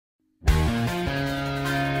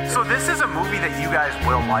So this is a movie that you guys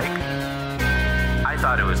will like? I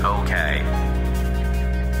thought it was okay.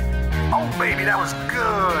 Oh, baby, that was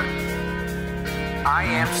good. I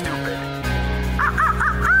am stupid.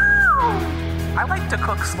 I like to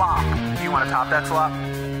cook slop. Do you want to top that slop?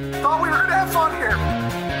 Thought we were going to have fun here.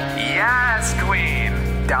 Yes, queen.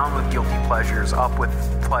 Down with guilty pleasures, up with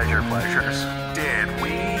pleasures. Did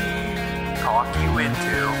we talk you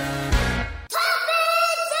into...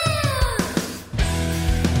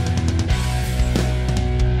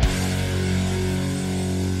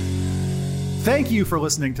 Thank you for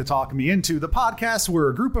listening to Talk Me Into, the podcast where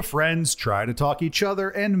a group of friends try to talk each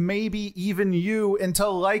other and maybe even you into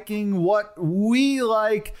liking what we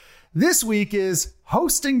like. This week is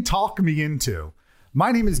hosting Talk Me Into.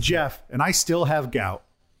 My name is Jeff, and I still have gout.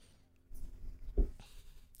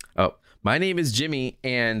 Oh, my name is Jimmy,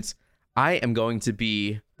 and I am going to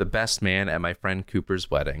be the best man at my friend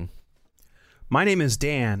Cooper's wedding. My name is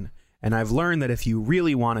Dan, and I've learned that if you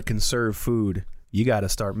really want to conserve food, you got to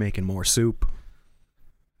start making more soup.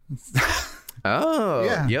 Oh,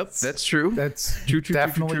 Yeah. Yep, that's true. That's True,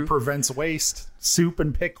 definitely true. prevents waste. Soup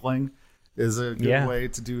and pickling is a good way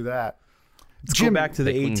to do that. Let's go back to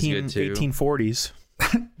the Pickling's good too. 1840s.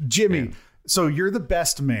 Jimmy, so you're the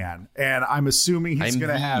best man, and I'm assuming he's I'm going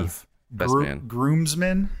to the have best man.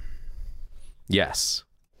 groomsmen. Yes,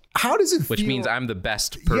 How does it feel? which means I'm the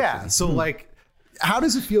best person. Yeah, so like, how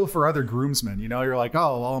does it feel for other groomsmen? You know, you're like,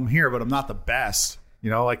 oh, well, I'm here, but I'm not the best. You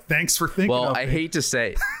know, like, thanks for thinking Well, of I me. hate to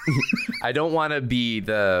say, I don't want to be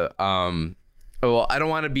the, well, I don't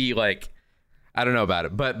want to be like, I don't know about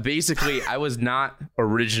it, but basically I was not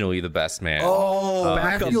originally the best man. Oh, that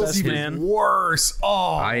backup feels best even man. worse.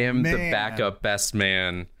 Oh, I am the man. backup best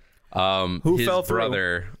man. Who his fell through?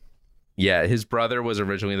 brother, Yeah, his brother was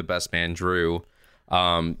originally the best man, Drew.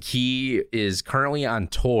 He is currently on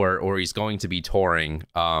tour, or he's going to be touring.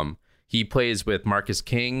 He plays with Marcus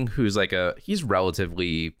King, who's like he's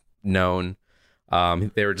relatively known.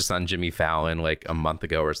 They were just on Jimmy Fallon like a month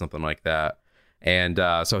ago or something like that. And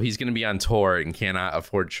so he's going to be on tour and cannot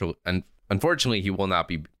unfortunately, he will not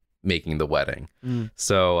be making the wedding.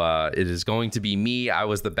 So it is going to be me. I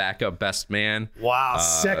was the backup best man. Wow,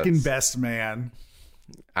 second best man.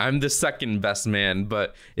 I'm the second best man,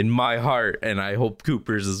 but in my heart, and I hope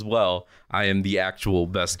Cooper's as well, I am the actual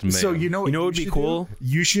best man. So you know what would be should cool? do?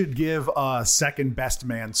 You should give a second best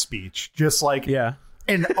man speech, just like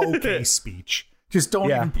an okay speech. Just don't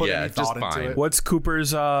even put any thought into it. What's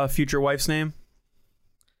Cooper's future wife's name?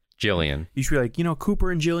 Jillian. You should be like,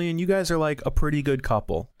 Cooper and Jillian, you guys are like a pretty good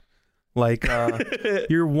couple. Like,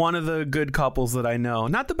 you're one of the good couples that I know.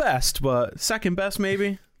 Not the best, but second best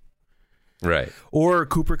maybe. Right. Or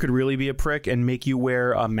Cooper could really be a prick and make you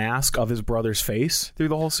wear a mask of his brother's face through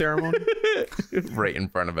the whole ceremony. Right in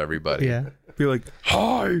front of everybody. Yeah. Be like,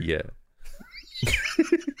 hi. Yeah.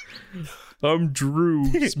 I'm Drew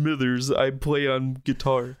Smithers. I play on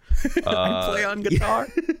guitar. I play on guitar.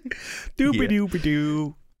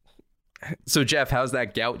 Doopy-doopy-doo. So, Jeff, how's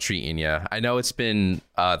that gout treating you? I know it's been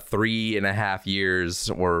 3.5 years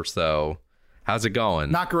or so. How's it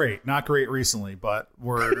going? Not great recently, but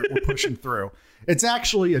we're pushing through. It's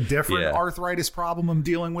actually a different arthritis problem I'm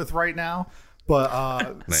dealing with right now.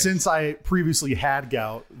 But Nice. Since I previously had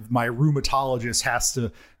gout, my rheumatologist has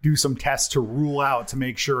to do some tests to rule out to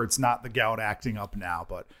make sure it's not the gout acting up now.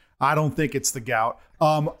 But I don't think it's the gout.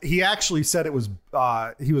 He actually said it was.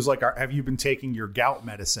 He was like, "Have you been taking your gout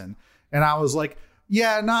medicine?" And I was like,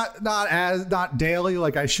 "Yeah, not daily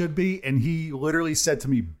like I should be." And he literally said to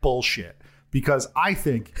me, "Bullshit." Because I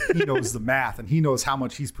think he knows the math and he knows how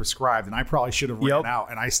much he's prescribed, and I probably should have ran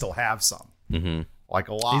out, and I still have some, like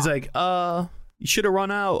a lot. He's like, you should have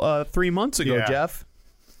run out 3 months ago, Yeah. Jeff.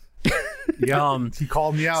 Yeah, he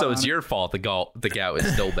called me out. So it's your fault the gout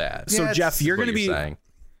is still bad. So Yeah, Jeff, you're What gonna be saying.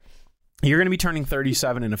 you're gonna be turning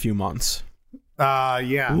 37 in a few months,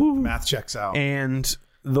 yeah, math checks out. and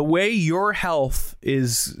the way your health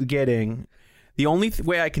is getting, the only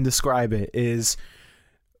way I can describe it is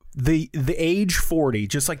the age 40,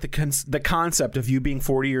 just like the concept of you being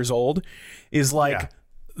 40 years old is like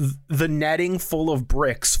the netting full of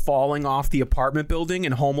bricks falling off the apartment building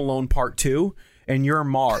in Home Alone Part 2, and you're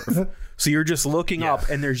Marv. So you're just looking up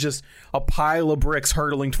and there's just a pile of bricks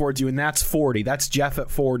hurtling towards you, and that's 40. That's Jeff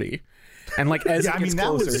at 40. And like as it gets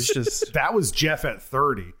closer, it's just that was Jeff at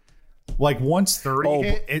 30. Like once 30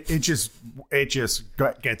 hit, it just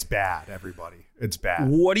gets bad, everybody. It's bad.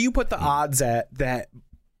 What do you put the odds at that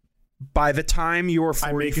by the time you're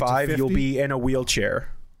I make it to 45, 50? you'll be in a wheelchair?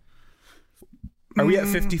 Are we at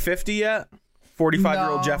 50-50 yet?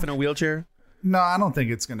 45-year-old No. Jeff in a wheelchair? No, I don't think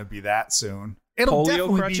it's going to be that soon. It'll Polio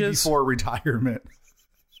definitely crutches? be before retirement.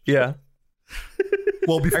 Yeah.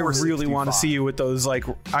 Well, I before really want to 65. see you with those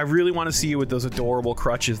I really want to see you with those adorable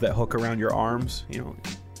crutches that hook around your arms. You know.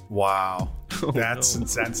 Wow, that's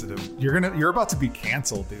insensitive. You're about to be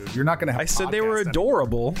canceled, dude. You're not gonna have. I said they were podcasts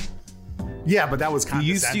adorable. anymore. Yeah, but that was You condescending.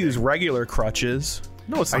 used to use regular crutches.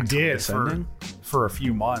 No, it's not I did condescending. for a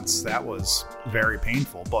few months. That was very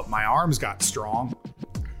painful, but my arms got strong.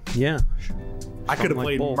 Yeah. I could have like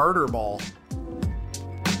played both. murder ball.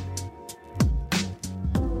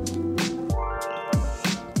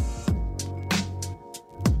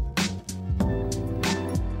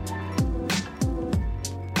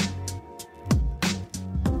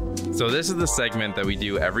 So this is the segment that we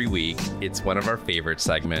do every week. It's one of our favorite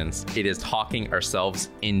segments. It is talking ourselves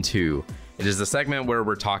into. It is the segment where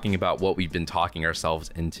we're talking about what we've been talking ourselves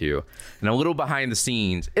into. And a little behind the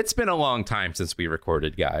scenes, it's been a long time since we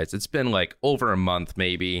recorded, guys. It's been like over a month,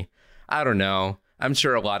 maybe. I don't know. I'm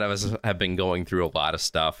sure a lot of us have been going through a lot of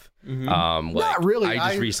stuff. Not really. I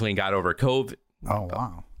just recently got over COVID. Oh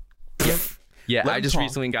wow. Yeah, Let I him just talk.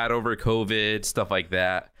 recently got over COVID, stuff like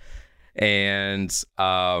that. And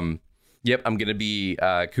yep, I'm gonna be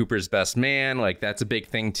Cooper's best man. Like, that's a big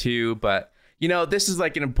thing too. But you know, this is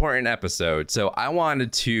like an important episode, so I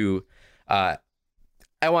wanted to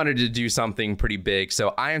do something pretty big.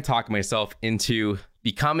 So I am talking myself into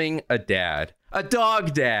becoming a dad, a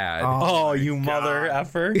dog dad. Oh, you mother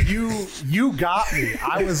effer. You got me.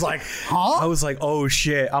 I was like, huh? I was like, oh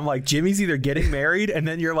shit. I'm like, Jimmy's either getting married, and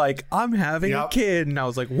then you're like, I'm having a Yep. kid, and I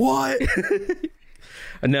was like, what?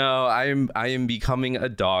 No, I am becoming a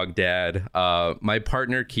dog dad. My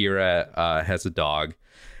partner Kira has a dog,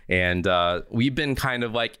 and we've been kind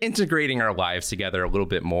of like integrating our lives together a little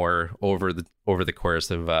bit more over the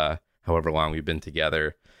course of however long we've been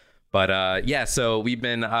together. But yeah, so we've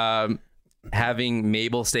been having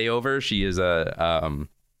Mabel stay over. She is a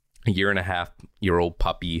 1.5-year-old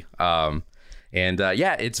puppy, and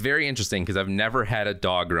yeah, it's very interesting because I've never had a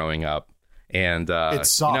dog growing up. And It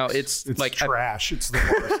sucks. you know, it's like trash. It's the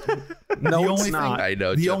worst. No, The it's only not. thing- I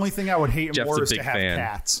know The Jeff- only thing I would hate Jeff's more a is to big have fan.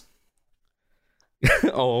 cats.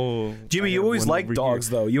 Oh, Jimmy, I you have always one liked over dogs,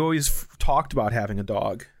 here. though. You always talked about having a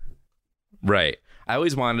dog. Right. I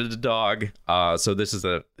always wanted a dog. So this is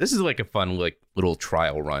like a fun like little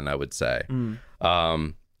trial run, I would say.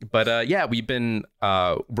 But yeah, we've been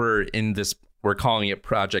we're calling it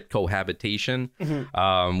Project Cohabitation.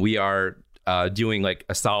 We are doing like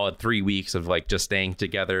a solid 3 weeks of like just staying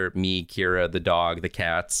together, me, Kira, the dog, the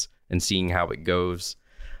cats, and seeing how it goes.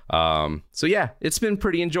 So yeah, it's been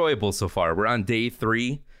pretty enjoyable so far. We're on day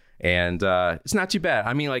 3, and it's not too bad.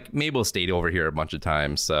 I mean, like, Mabel stayed over here a bunch of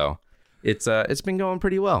times, so it's been going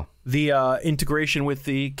pretty well. The integration with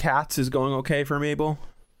the cats is going okay for Mabel?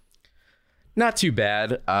 Not too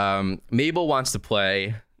bad. Mabel wants to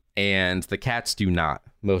play, and the cats do not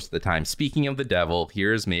most of the time. Speaking of the devil,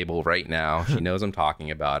 here's Mabel right now. She knows I'm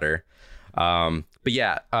talking about her. But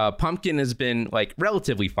yeah, Pumpkin has been like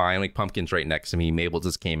relatively fine. Like, Pumpkin's right next to me. Mabel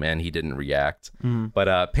just came in. He didn't react.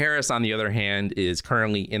 But Paris, on the other hand, is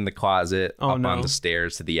currently in the closet up on the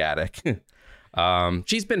stairs to the attic.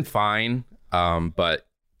 She's been fine. But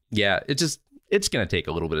yeah, it's going to take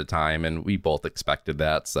a little bit of time, and we both expected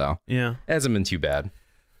that. So Yeah. it hasn't been too bad.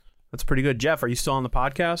 That's pretty good. Jeff, are you still on the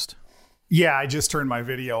podcast? Yeah, I just turned my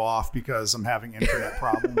video off because I'm having internet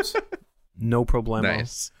problems. No problemo.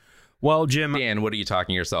 Nice. Well, Jim, Dan, what are you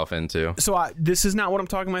talking yourself into? so this is not what I'm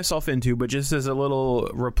talking myself into, but just as a little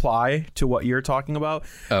reply to what you're talking about,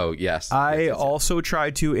 Oh, yes. I also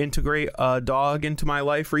tried to integrate a dog into my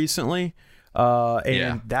life recently, and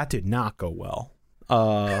Yeah. that did not go well.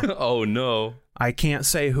 Oh, no. I can't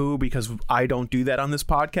say who because I don't do that on this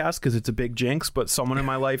podcast because it's a big jinx, but someone in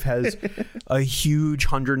my life has a huge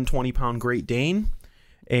 120-pound Great Dane,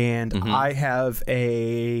 and I have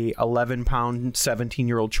a 11-pound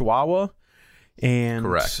 17-year-old Chihuahua. And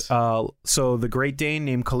Correct. So the Great Dane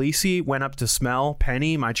named Khaleesi went up to smell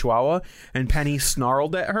Penny, my Chihuahua, and Penny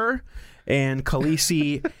snarled at her, and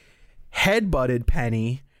Khaleesi headbutted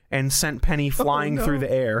Penny and sent Penny flying through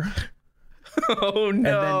the air. Oh, And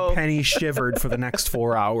no. then Penny shivered for the next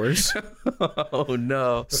 4 hours. Oh,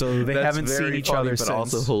 no. So they haven't seen very each funny, other but since.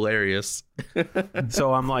 also hilarious.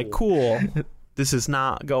 So I'm like, cool, this is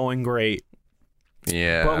not going great.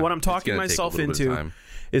 Yeah. But what I'm it's talking gonna take a myself little bit of into time.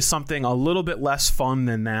 is something a little bit less fun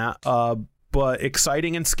than that, but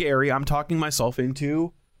exciting and scary. I'm talking myself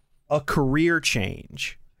into a career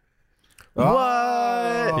change. What?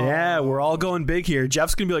 Yeah, we're all going big here.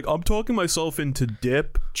 Jeff's gonna be like, I'm talking myself into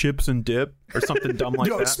dip, chips and dip, or something dumb like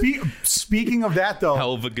that. Speaking of that, though,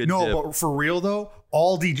 Hell of a good no, dip. but for real though,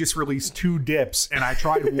 Aldi just released 2 dips, and I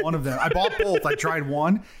tried one of them. I bought both. I tried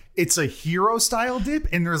one. It's a hero style dip,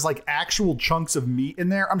 and there's like actual chunks of meat in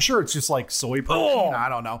there. I'm sure it's just like soy protein. I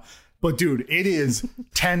don't know, but dude, it is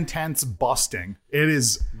 10/10 busting. It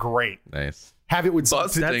is great. Nice. Have it with some,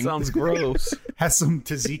 Busting. That sounds gross. has some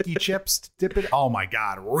tzatziki chips to dip it. Oh my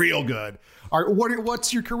god, real good.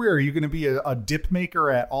 What's your career? Are you going to be a dip maker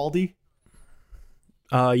at Aldi?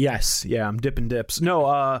 Yes. Yeah, I'm dipping dips.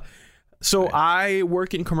 No, so I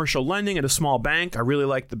work in commercial lending at a small bank. I really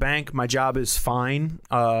like the bank. My job is fine.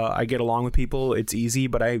 I get along with people. It's easy,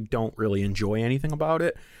 but I don't really enjoy anything about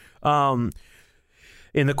it.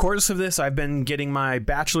 In the course of this, I've been getting my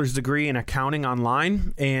bachelor's degree in accounting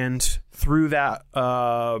online, and through that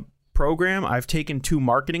program, I've taken 2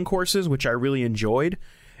 marketing courses, which I really enjoyed.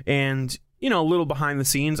 And, you know, a little behind the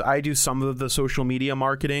scenes, I do some of the social media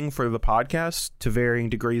marketing for the podcast to varying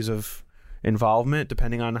degrees of involvement,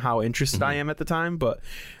 depending on how interested I am at the time. But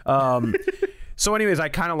so anyways, I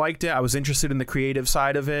kind of liked it. I was interested in the creative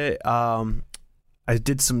side of it. I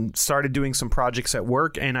started doing some projects at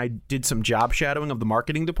work, and I did some job shadowing of the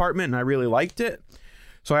marketing department, and I really liked it.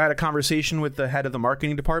 So I had a conversation with the head of the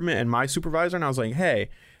marketing department and my supervisor, and I was like, hey,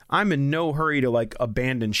 I'm in no hurry to like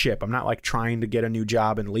abandon ship. I'm not like trying to get a new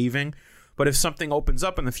job and leaving. But if something opens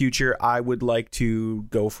up in the future, I would like to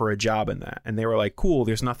go for a job in that. And they were like, cool,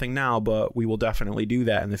 there's nothing now, but we will definitely do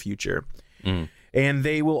that in the future. And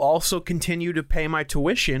they will also continue to pay my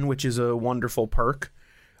tuition, which is a wonderful perk.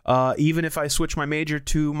 Even if I switch my major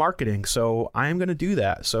to marketing. So I am going to do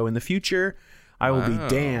that. So in the future, I will be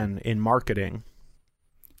Dan in marketing.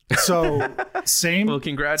 So same, Well,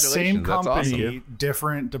 congratulations. same That's company, awesome.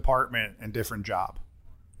 different department and different job.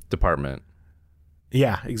 Department.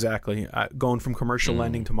 Yeah, exactly. Going from commercial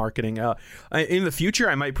lending to marketing. In the future,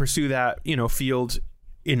 I might pursue that, field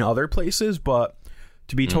in other places. But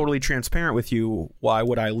to be totally transparent with you, why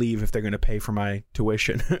would I leave if they're going to pay for my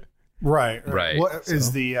tuition? Right. What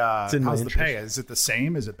is the how's in my the pay? interest. Is it the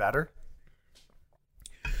same? Is it better?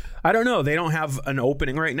 I don't know. They don't have an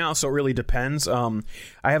opening right now, so it really depends. I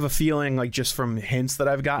have a feeling, like just from hints that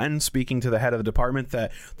I've gotten, speaking to the head of the department,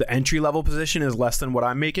 that the entry-level position is less than what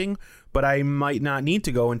I'm making, but I might not need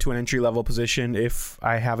to go into an entry-level position if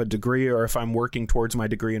I have a degree or if I'm working towards my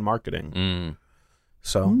degree in marketing.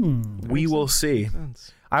 So we will see.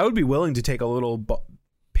 I would be willing to take a little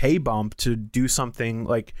pay bump to do something.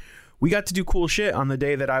 Like, we got to do cool shit on the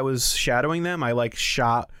day that I was shadowing them. I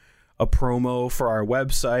shot a promo for our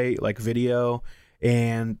website, video,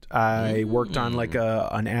 and I worked on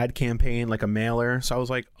an ad campaign, like a mailer. So I was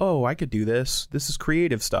like, oh, I could do this. This is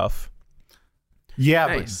creative stuff. Yeah,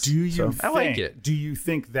 Nice. but do you I like it. Do you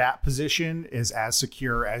think that position is as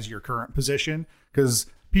secure as your current position? Because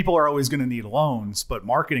people are always going to need loans, but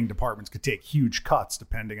marketing departments could take huge cuts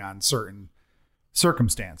depending on certain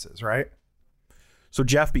circumstances, right? So,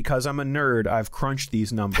 Jeff, because I'm a nerd, I've crunched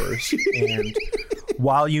these numbers. And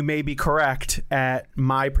while you may be correct at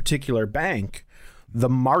my particular bank, the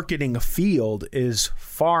marketing field is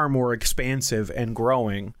far more expansive and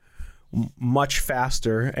growing much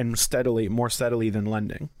faster and more steadily than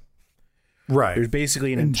lending. Right. There's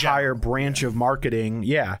basically an entire branch of marketing.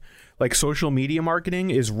 Yeah. Like social media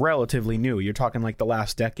marketing is relatively new. You're talking like the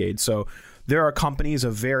last decade. So there are companies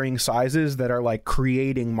of varying sizes that are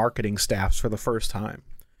creating marketing staffs for the first time.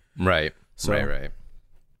 Right. So- Right.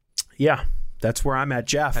 Yeah. That's where I'm at,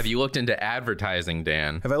 Jeff. Have you looked into advertising,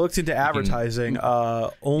 Dan? Have I looked into advertising? You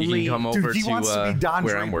Only can come over Dude, he to, wants to be Don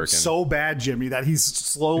where I'm Draper working. so bad, Jimmy, that he's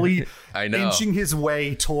slowly I know. inching his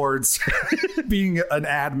way towards being an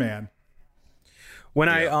ad man. when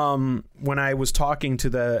I was talking to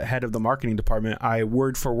the head of the marketing department, I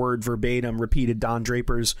word for word verbatim repeated Don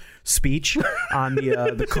Draper's speech on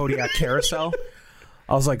the Kodiak carousel.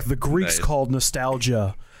 I was like, the Greeks Nice. called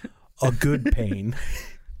nostalgia a good pain.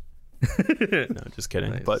 No, just kidding.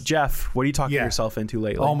 Nice. But Jeff, what are you talking Yeah. yourself into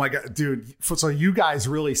lately? Oh my god, dude! So you guys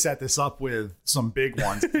really set this up with some big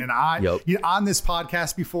ones, and Yep. on this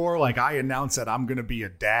podcast before, I announced that I'm going to be a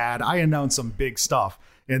dad. I announced some big stuff,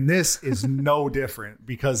 and this is no different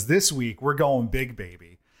because this week we're going big,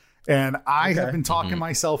 baby, and I have been talking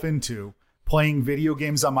myself into playing video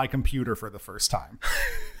games on my computer for the first time.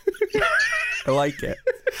 I like it.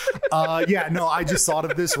 I just thought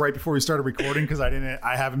of this right before we started recording because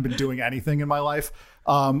I haven't been doing anything in my life.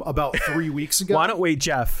 About 3 weeks ago. Why don't wait,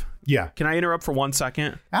 Jeff? Yeah, Can I interrupt for 1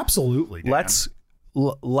 second? absolutely. Dan.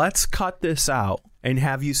 let's cut this out and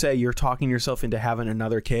have you say you're talking yourself into having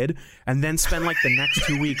another kid and then spend like the next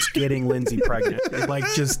 2 weeks getting Lindsay pregnant. Like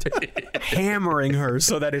just hammering her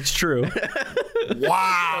so that it's true.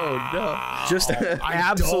 Wow. Oh, no. Just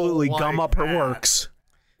absolutely gum up her works.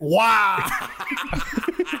 Wow.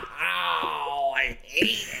 I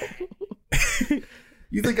hate it.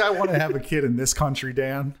 You think I want to have a kid in this country,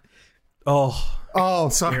 Dan? Oh,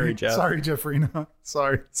 sorry. Jeff. Sorry, Jeffrina.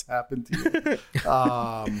 Sorry it's happened to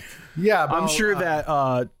you. Yeah. I'm sure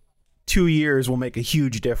that 2 years will make a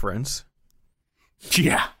huge difference.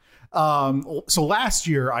 Yeah. So last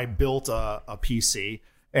year I built a PC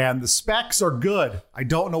and the specs are good. I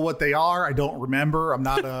don't know what they are. I don't remember. I'm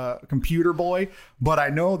not a computer boy, but I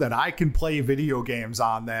know that I can play video games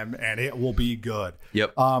on them and it will be good.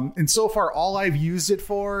 Yep. And so far, all I've used it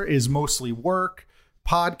for is mostly work,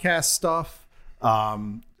 podcast stuff.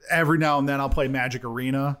 Every now and then I'll play Magic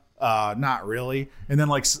Arena. Not really. And then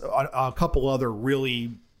like a couple other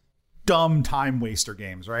really dumb time waster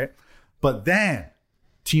games, right? But then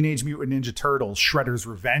Teenage Mutant Ninja Turtles Shredder's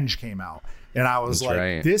Revenge came out. And I was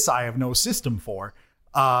this I have no system for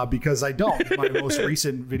because I don't. My most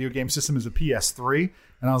recent video game system is a PS3.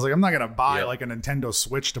 And I was like, I'm not going to buy like a Nintendo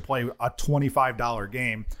Switch to play a $25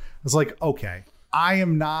 game. I was like, okay, I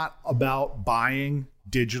am not about buying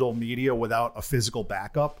digital media without a physical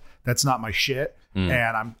backup. That's not my shit.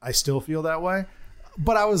 And I still feel that way.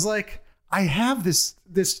 But I was like, I have this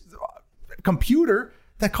computer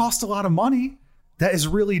that costs a lot of money that is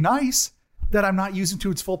really nice that I'm not using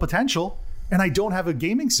to its full potential. And I don't have a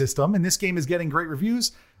gaming system. And this game is getting great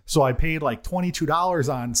reviews. So I paid like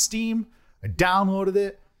 $22 on Steam. I downloaded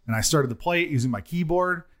it and I started to play it using my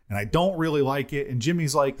keyboard. And I don't really like it. And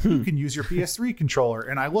Jimmy's like, you can use your PS3 controller.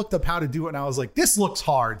 And I looked up how to do it. And I was like, this looks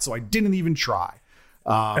hard. So I didn't even try.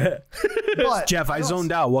 But Jeff, I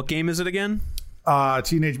zoned out. What game is it again?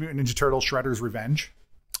 Teenage Mutant Ninja Turtles Shredder's Revenge.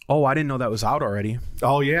 Oh, I didn't know that was out already.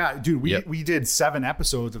 Oh, yeah. Dude, we did 7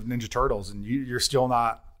 episodes of Ninja Turtles. And you're still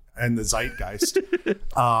not in the zeitgeist.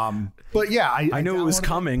 But yeah, I knew it was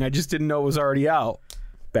coming. I just didn't know it was already out.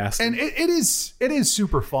 Bastard. And it is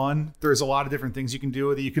super fun. There's a lot of different things you can do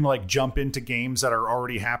with it. You can like jump into games that are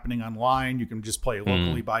already happening online. You can just play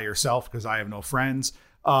locally by yourself because I have no friends.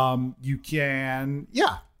 You can,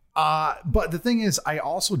 but the thing is, I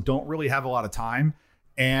also don't really have a lot of time,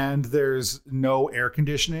 and there's no air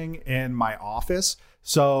conditioning in my office.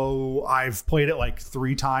 So I've played it like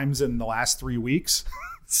 3 times in the last 3 weeks.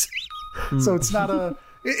 So it's not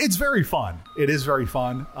it's very fun. It is very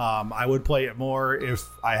fun. I would play it more if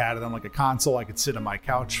I had it on like a console. I could sit on my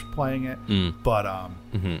couch playing it. But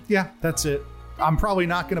yeah, that's it. I'm probably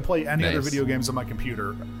not going to play any other video games on my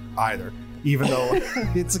computer either, even though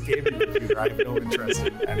it's a gaming computer. I have no interest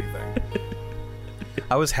in anything.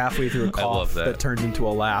 I was halfway through a cough that turned into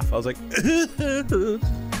a laugh. I was like,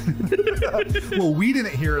 well, we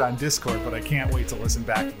didn't hear it on Discord, but I can't wait to listen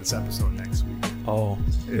back to this episode next week. Oh,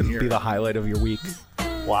 it'll be the highlight of your week.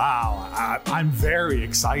 Wow, I'm very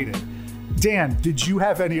excited. Dan, did you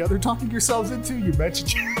have any other talking yourselves into? You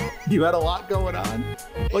mentioned you had a lot going on.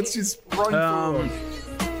 Let's just run through it.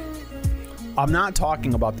 I'm not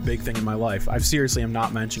talking about the big thing in my life. I seriously am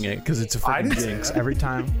not mentioning it because it's a freaking jinx every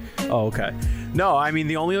time. Oh, okay. No, I mean,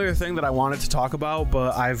 the only other thing that I wanted to talk about,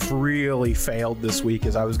 but I've really failed this week,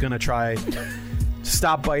 is I was going to try to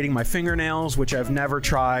stop biting my fingernails, which I've never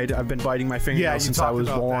tried. I've been biting my fingernails since I was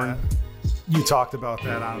born. That. You talked about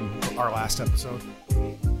that on our last episode.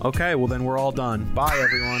 Okay, well then we're all done. Bye,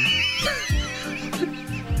 everyone.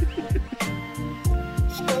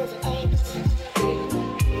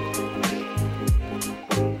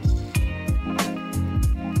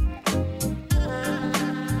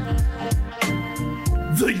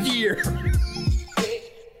 The year.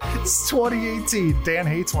 It's 2018. Dan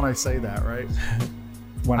hates when I say that, right?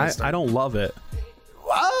 When I don't love it.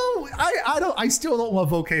 Oh, I still don't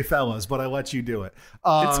love OK Fellas, but I let you do it.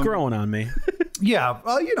 It's growing on me. Yeah.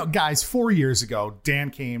 Guys, 4 years ago,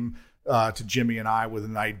 Dan came to Jimmy and I with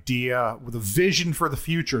an idea, with a vision for the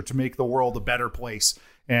future to make the world a better place.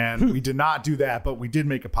 And we did not do that, but we did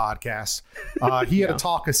make a podcast. He had to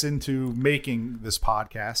talk us into making this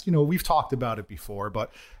podcast. We've talked about it before,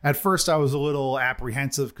 but at first I was a little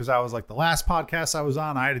apprehensive because I was like, the last podcast I was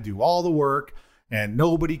on, I had to do all the work and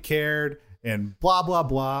nobody cared. And blah, blah,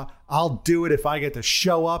 blah. I'll do it if I get to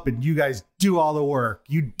show up and you guys do all the work.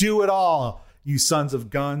 You do it all, you sons of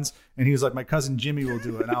guns. And he was like, my cousin Jimmy will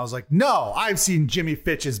do it. And I was like, no, I've seen Jimmy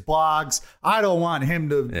Fitch's blogs. I don't want him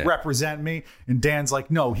to represent me. And Dan's like,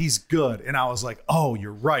 no, he's good. And I was like, oh,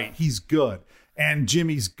 you're right. He's good. And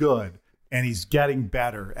Jimmy's good. And he's getting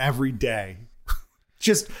better every day.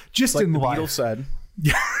 just like in the life. Beatles said.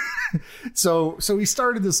 So we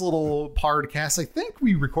started this little podcast. I think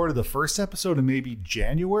we recorded the first episode in maybe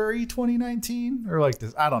January 2019 or like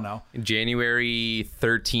this. I don't know. January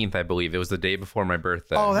 13th, I believe. It was the day before my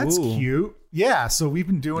birthday. Oh, that's cute. Yeah. So we've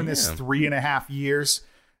been doing this 3.5 years.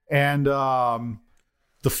 And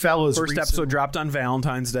the fellas. First episode dropped on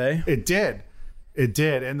Valentine's Day. It did.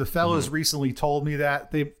 And the fellas recently told me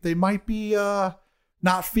that they might be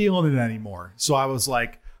not feeling it anymore. So I was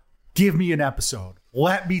like, give me an episode.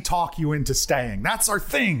 Let me talk you into staying. That's our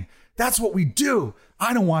thing. That's what we do.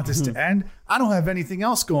 I don't want this to end. I don't have anything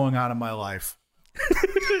else going on in my life.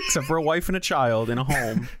 Except for a wife and a child and a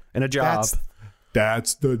home and a job.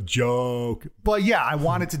 That's the joke. But yeah, I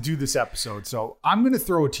wanted to do this episode. So I'm going to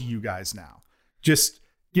throw it to you guys now. Just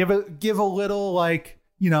give a little, like,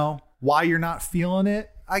 you know, why you're not feeling it,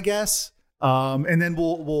 I guess. And then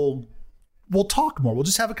we'll talk more. We'll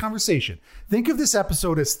just have a conversation. Think of this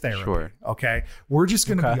episode as therapy. Sure. Okay. We're just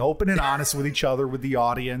going to be open and honest with each other, with the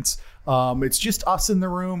audience. It's just us in the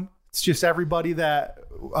room. It's just everybody that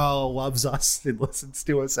loves us and listens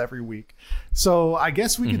to us every week. So I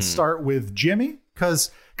guess we could start with Jimmy,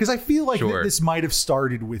 because I feel like this might have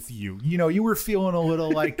started with you. You know, you were feeling a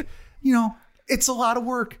little like, you know, it's a lot of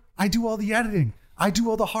work. I do all the editing. I do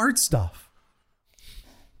all the hard stuff.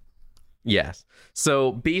 Yes.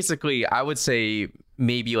 So basically, I would say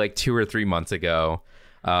maybe like 2 or 3 months ago,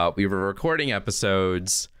 we were recording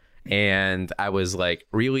episodes and I was like,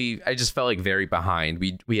 I just felt like very behind.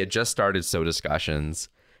 We had just started So Discussions,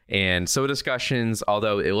 and So Discussions,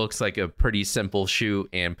 although it looks like a pretty simple shoot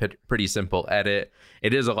and pretty simple edit,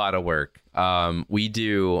 it is a lot of work. We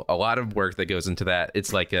do a lot of work that goes into that.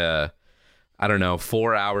 It's like a,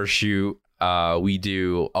 4-hour shoot. We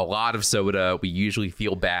do a lot of soda. We usually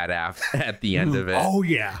feel bad at the end of it. Oh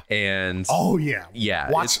yeah. And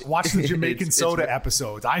yeah. Watch the Jamaican soda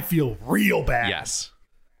episodes. I feel real bad. Yes.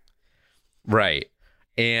 Right.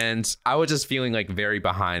 And I was just feeling like very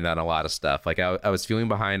behind on a lot of stuff. Like I was feeling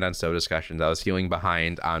behind on So Discussions. I was feeling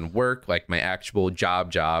behind on work, like my actual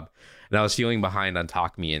job. And I was feeling behind on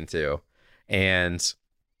Talk Me Into. And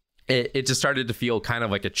it just started to feel kind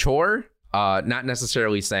of like a chore. Not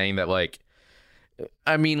necessarily saying that like,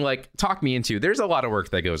 I mean, like, Talk Me Into, there's a lot of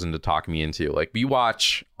work that goes into Talk Me Into. Like, we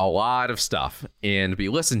watch a lot of stuff and we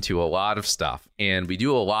listen to a lot of stuff and we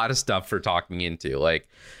do a lot of stuff for Talk Me Into. Like,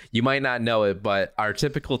 you might not know it, but our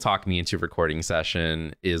typical Talk Me Into recording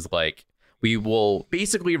session is like, we will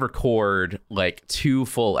basically record like 2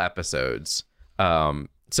 full episodes. So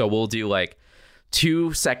we'll do like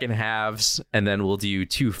 2 second halves and then we'll do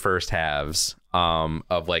 2 first halves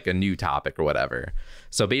of like a new topic or whatever.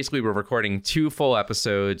 So basically we're recording 2 full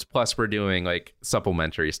episodes, plus we're doing like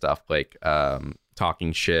supplementary stuff like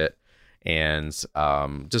talking shit and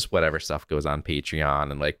just whatever stuff goes on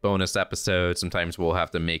Patreon, and like bonus episodes. Sometimes we'll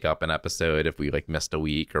have to make up an episode if we like missed a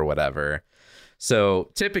week or whatever. So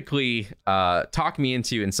typically Talk Me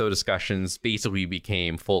Into and So Discussions basically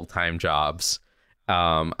became full-time jobs.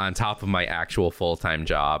 On top of my actual full-time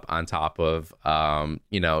job, on top of,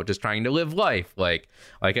 just trying to live life. Like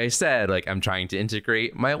I said, like I'm trying to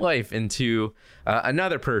integrate my life into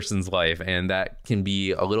another person's life. And that can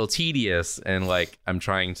be a little tedious. And like, I'm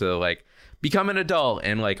trying to like become an adult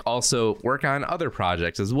and like also work on other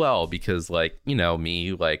projects as well. Because like, you know,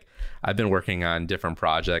 me, like I've been working on different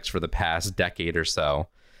projects for the past decade or so.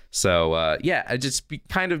 So, it just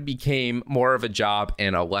kind of became more of a job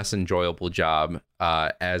and a less enjoyable job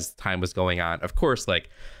as time was going on. Of course, like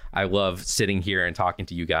I love sitting here and talking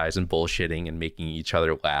to you guys and bullshitting and making each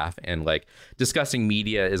other laugh, and like discussing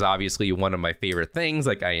media is obviously one of my favorite things.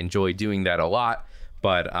 Like I enjoy doing that a lot,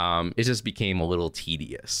 but it just became a little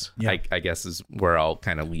tedious. Yeah. I guess is where I'll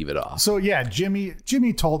kind of leave it off. So yeah, Jimmy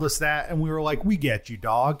told us that, and we were like, we get you,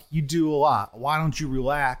 dog. You do a lot. Why don't you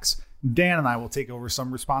relax? Dan and I will take over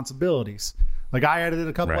some responsibilities. Like I edited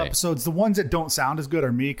a couple episodes. The ones that don't sound as good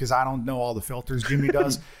are me, because I don't know all the filters Jimmy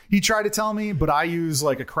does. He tried to tell me, but I use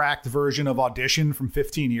like a cracked version of Audition from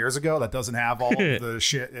 15 years ago that doesn't have all of the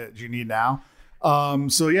shit that you need now.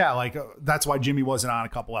 So yeah, like that's why Jimmy wasn't on a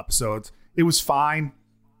couple episodes. It was fine.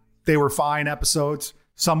 They were fine episodes.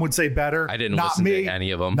 Some would say better. I didn't listen to any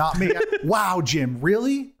of them. Not me. Wow, Jim,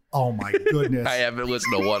 really? Oh my goodness. I haven't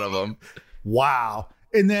listened to one of them. Wow.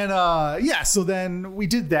 And then, so then we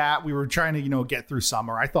did that. We were trying to, get through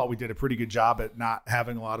summer. I thought we did a pretty good job at not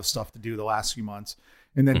having a lot of stuff to do the last few months.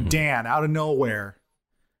 And then Dan, out of nowhere,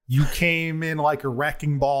 you came in like a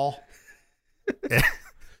wrecking ball.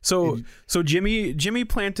 So Jimmy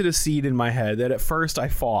planted a seed in my head that at first I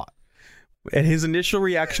fought. And his initial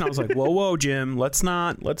reaction, I was like, whoa, Jim, let's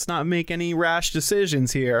not make any rash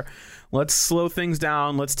decisions here. Let's slow things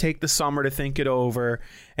down. Let's take the summer to think it over.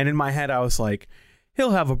 And in my head, I was like,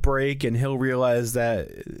 he'll have a break and he'll realize that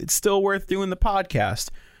it's still worth doing the podcast.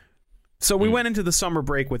 So we went into the summer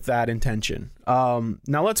break with that intention.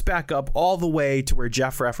 Now let's back up all the way to where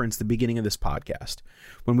Jeff referenced the beginning of this podcast.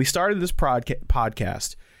 When we started this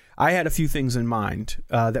podcast, I had a few things in mind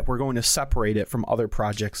that we're going to separate it from other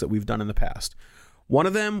projects that we've done in the past. One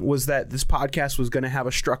of them was that this podcast was going to have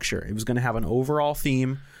a structure. It was going to have an overall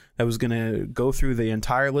theme that was going to go through the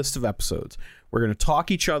entire list of episodes. We're going to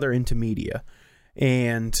talk each other into media.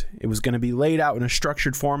 And it was going to be laid out in a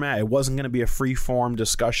structured format. It wasn't going to be a free-form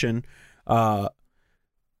discussion.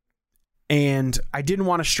 And I didn't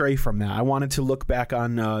want to stray from that. I wanted to look back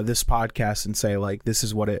on this podcast and say, like, this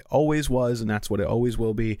is what it always was, and that's what it always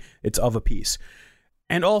will be. It's of a piece.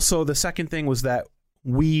 And also, the second thing was that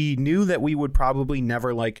we knew that we would probably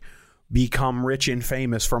never, like, become rich and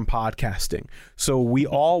famous from podcasting. So we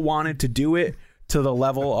all wanted to do it to the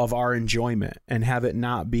level of our enjoyment and have it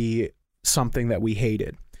not be something that we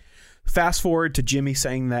hated. Fast forward to Jimmy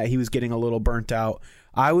saying that he was getting a little burnt out.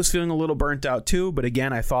 I was feeling a little burnt out too, but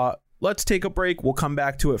again, I thought, let's take a break. We'll come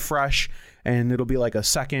back to it fresh, and it'll be like a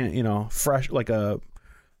second, fresh, like a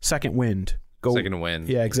second wind. Second wind.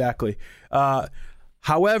 Yeah, exactly.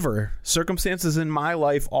 However, circumstances in my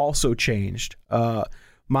life also changed.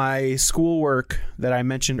 My schoolwork that I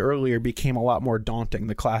mentioned earlier became a lot more daunting.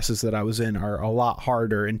 The classes that I was in are a lot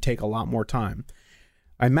harder and take a lot more time.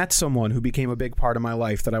 I met someone who became a big part of my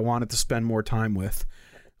life that I wanted to spend more time with.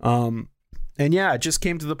 And yeah, it just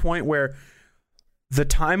came to the point where the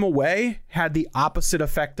time away had the opposite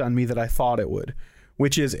effect on me that I thought it would,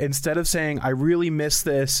 which is instead of saying, I really miss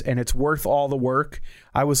this and it's worth all the work,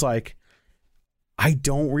 I was like, I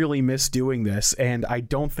don't really miss doing this and I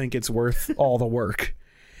don't think it's worth all the work.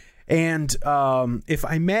 And if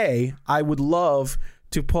I may, I would love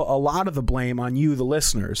to put a lot of the blame on you, the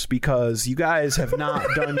listeners, because you guys have not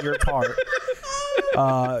done your part.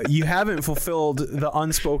 You haven't fulfilled the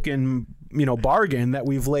unspoken, bargain that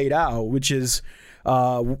we've laid out, which is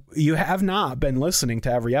you have not been listening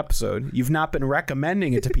to every episode. You've not been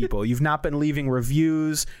recommending it to people. You've not been leaving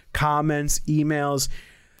reviews, comments, emails.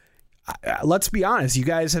 Let's be honest. You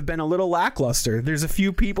guys have been a little lackluster. There's a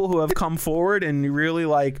few people who have come forward and really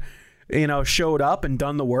showed up and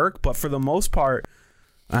done the work. But for the most part,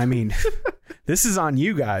 I mean, this is on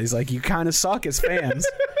you guys. Like, you kind of suck as fans.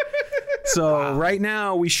 So right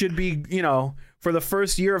now we should be, for the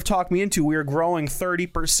first year of Talk Me Into, we are growing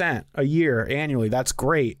 30% a year annually. That's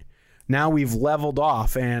great. Now we've leveled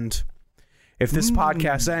off. And if this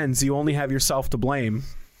podcast ends, you only have yourself to blame.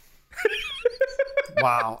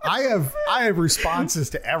 Wow. I have responses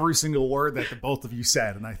to every single word that the both of you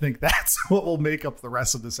said. And I think that's what will make up the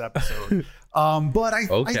rest of this episode. But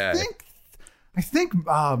I think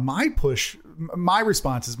my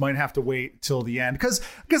responses might have to wait till the end because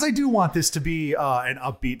I do want this to be an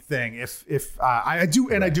upbeat thing. If I do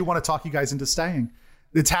want to talk you guys into staying.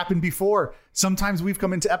 It's happened before. Sometimes we've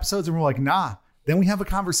come into episodes and we're like, nah. Then we have a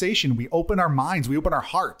conversation. We open our minds. We open our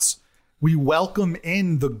hearts. We welcome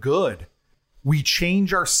in the good. We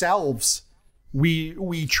change ourselves.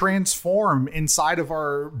 We transform inside of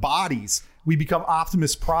our bodies. We become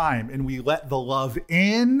Optimus Prime and we let the love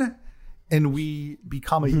in. And we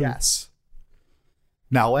become a yes.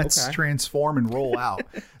 Now let's transform and roll out.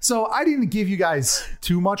 So I didn't give you guys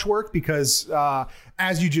too much work because,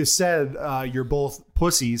 as you just said, you're both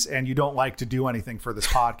pussies and you don't like to do anything for this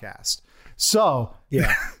podcast. So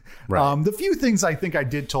yeah, right. The few things I think I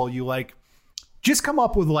did tell you, like, just come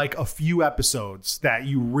up with like a few episodes that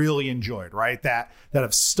you really enjoyed, right? That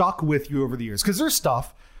have stuck with you over the years. Because there's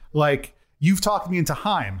stuff like you've talked me into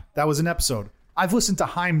Haim. That was an episode. I've listened to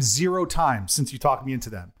Haim 0 times since you talked me into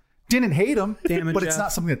them. Didn't hate them, but it's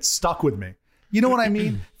not something that stuck with me. You know what I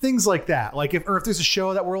mean? Things like that. Like if there's a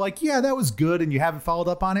show that we're like, yeah, that was good, and you haven't followed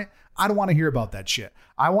up on it, I don't want to hear about that shit.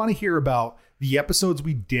 I want to hear about the episodes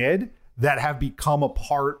we did that have become a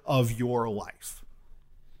part of your life.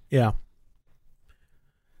 Yeah.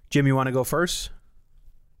 Jim, you want to go first?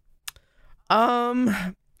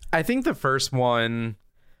 I think the first one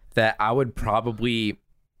that I would probably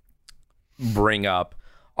bring up,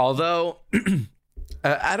 although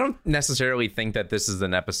I don't necessarily think that this is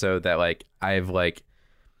an episode that like I've like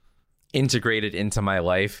integrated into my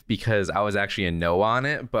life because I was actually a no on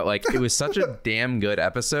it, but like it was such a damn good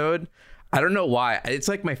episode. I don't know why. It's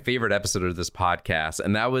like my favorite episode of this podcast,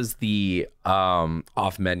 and that was the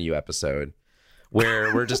off menu episode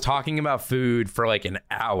where we're just talking about food for like an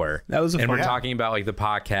hour. That was and we're talking about like the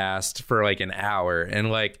podcast for like an hour, and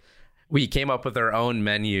like we came up with our own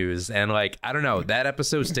menus, and like, I don't know, that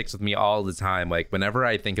episode sticks with me all the time. Like whenever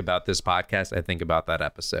I think about this podcast, I think about that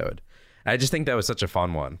episode. I just think that was such a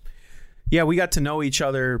fun one. Yeah, we got to know each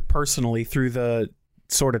other personally through the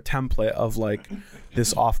sort of template of like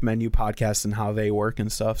this off menu podcast and how they work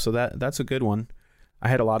and stuff. So that's a good one. I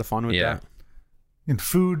had a lot of fun with that. And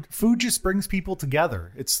food just brings people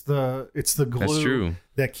together. It's the glue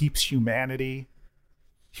that keeps humanity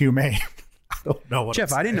humane. I don't know what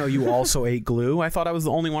Jeff, I didn't know you also ate glue. I thought I was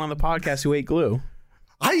the only one on the podcast who ate glue.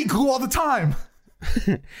 I eat glue all the time.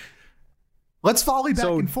 Let's volley back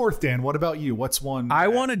and forth, Dan. What about you? What's one? I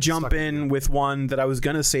want to jump in with one that I was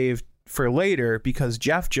going to save for later because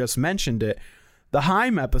Jeff just mentioned it. The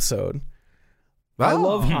Haim episode. I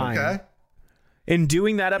love Haim. Okay. In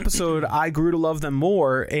doing that episode, I grew to love them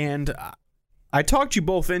more, and I talked you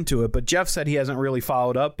both into it, but Jeff said he hasn't really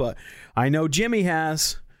followed up, but I know Jimmy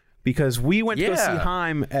has. Because we went to go see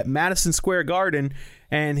Haim at Madison Square Garden,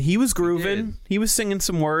 and he was grooving. He was singing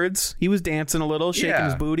some words. He was dancing a little, shaking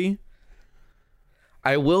his booty.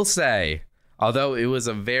 I will say, although it was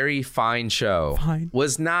a very fine show,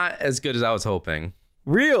 was not as good as I was hoping.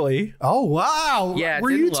 Really? Oh, wow. Yeah,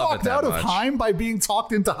 were you talked out of Haim by being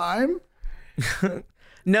talked into Haim?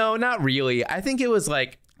 No, not really. I think it was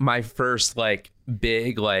like my first like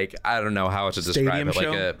big, like, I don't know how to describe it,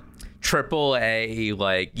 show? like a AAA,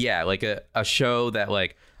 like, yeah, like a show that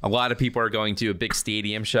like a lot of people are going to, a big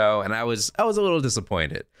stadium show, and I was a little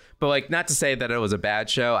disappointed. But like, not to say that it was a bad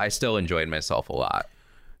show, I still enjoyed myself a lot.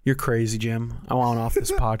 You're crazy, Jim. I want off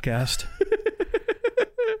this podcast.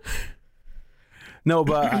 No,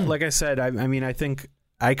 but like I said, I mean, I think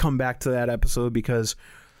I come back to that episode because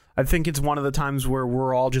I think it's one of the times where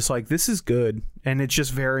we're all just like, this is good, and it's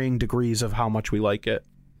just varying degrees of how much we like it.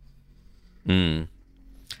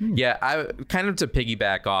 Yeah, I kind of to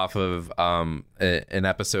piggyback off of an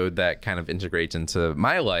episode that kind of integrates into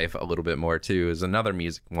my life a little bit more too is another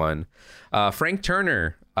music one. Frank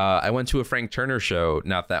Turner. I went to a Frank Turner show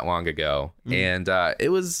not that long ago, and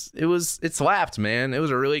it slapped, man. It was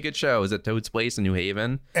a really good show. It was at Toad's Place in New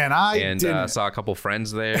Haven, and I saw a couple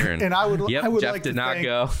friends there. And I would Jeff like did not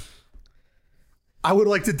go. I would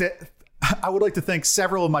like to thank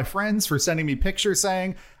several of my friends for sending me pictures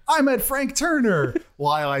saying I met Frank Turner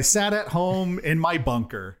while I sat at home in my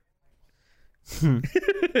bunker.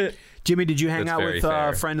 Jimmy, did you hang out with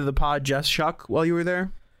a friend of the pod, Jess Shuck, while you were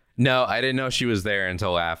there? No, I didn't know she was there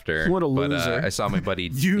until after. What a loser! But, I saw my buddy.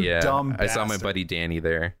 Dumb bastard. I saw my buddy Danny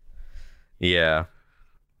there. Yeah.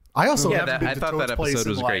 I also haven't been I to thought Toad's that Place episode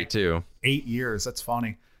was in great too. 8 years. That's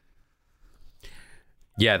funny.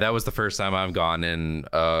 Yeah, that was the first time I've gone in.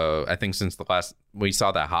 I think since we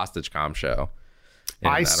saw that Hostage Com show.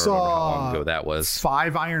 And I don't remember how long ago that was.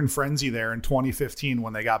 Five Iron Frenzy there in 2015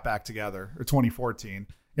 when they got back together, or 2014.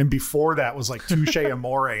 And before that was like Touche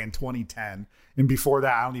Amore in 2010. And before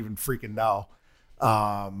that, I don't even freaking know.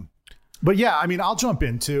 But yeah, I mean, I'll jump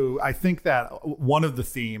into, I think that one of the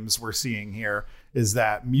themes we're seeing here is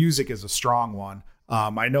that music is a strong one.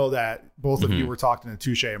 I know that both of you were talking to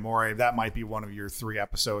Touche Amore. That might be one of your 3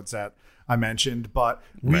 episodes that I mentioned, but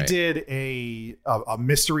we did a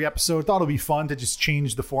mystery episode. Thought it'd be fun to just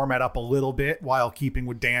change the format up a little bit while keeping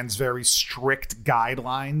with Dan's very strict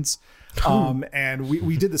guidelines. And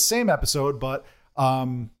we did the same episode, but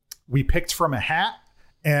we picked from a hat,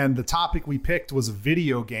 and the topic we picked was a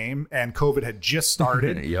video game, and COVID had just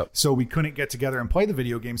started. So we couldn't get together and play the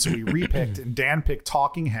video game. So we repicked, and Dan picked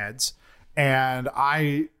Talking Heads. And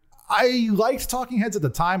I liked Talking Heads at the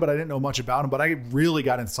time, but I didn't know much about them. But I really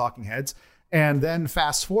got into Talking Heads. And then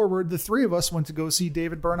fast forward, the 3 of us went to go see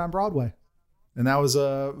David Byrne on Broadway. And that was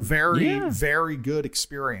a very, very good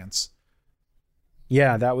experience.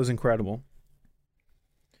 Yeah, that was incredible.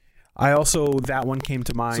 That one came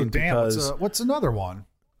to mind. So Dan, because what's another one?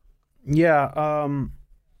 Yeah.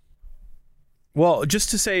 Well, just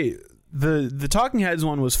to say, the Talking Heads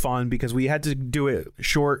one was fun because we had to do it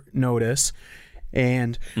short notice,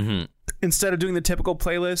 and instead of doing the typical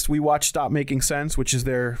playlist, we watched Stop Making Sense, which is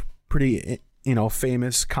their pretty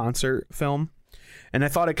famous concert film, and I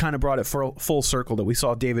thought it kind of brought it full circle that we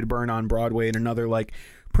saw David Byrne on Broadway in another like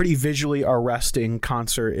pretty visually arresting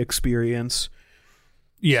concert experience.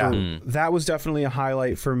 Yeah, so that was definitely a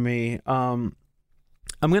highlight for me. I'm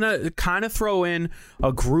gonna kind of throw in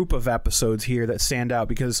a group of episodes here that stand out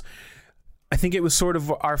because I think it was sort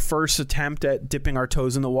of our first attempt at dipping our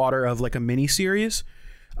toes in the water of like a mini series.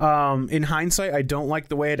 In hindsight, I don't like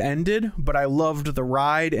the way it ended, but I loved the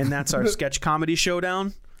ride, and that's our sketch comedy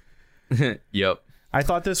showdown. Yep. I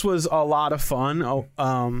thought this was a lot of fun.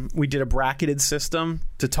 We did a bracketed system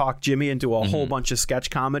to talk Jimmy into a whole bunch of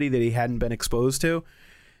sketch comedy that he hadn't been exposed to.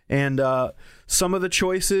 And some of the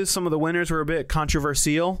choices, some of the winners were a bit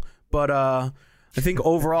controversial, but I think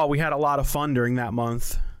overall we had a lot of fun during that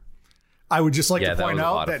month. I would just like to that point was a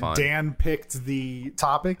out lot of that fun. Dan picked the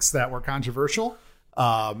topics that were controversial,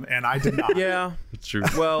 and I did not. Yeah. It's true.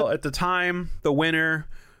 Well, at the time, the winner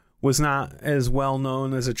was not as well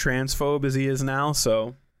known as a transphobe as he is now,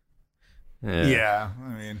 so... Yeah, I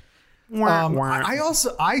mean... Wah.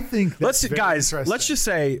 I think that's very guys, interesting. let's just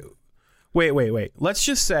say... Wait. Let's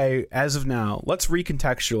just say, as of now, let's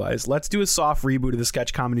recontextualize. Let's do a soft reboot of the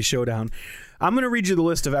Sketch Comedy Showdown. I'm going to read you the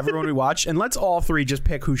list of everyone we watched, and let's all three just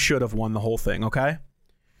pick who should have won the whole thing, okay?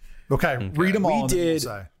 Okay, read them all. We and then we'll did-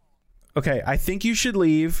 say. Okay, I Think You Should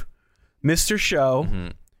Leave, Mr. Show,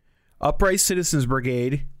 Upright Citizens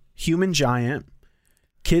Brigade, Human Giant,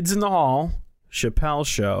 Kids in the Hall, Chappelle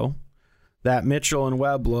Show, That Mitchell and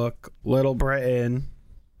Webb Look, Little Britain.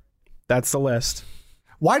 That's the list.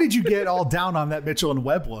 Why did you get all down on that Mitchell and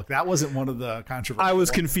Webb look? That wasn't one of the controversial. I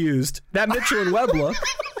was confused. That Mitchell and Webb Look,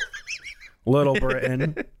 Little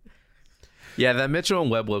Britain. Yeah, that Mitchell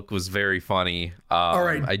and Webb look was very funny. All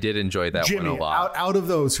right, I did enjoy that Jimmy, one a lot. out of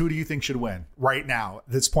those, who do you think should win right now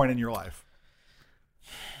at this point in your life?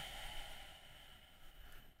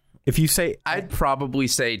 If you say, I'd probably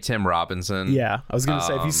say Tim Robinson. yeah, I was going to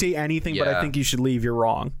say, if you say anything, but I yeah. think you should leave, you're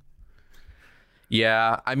wrong.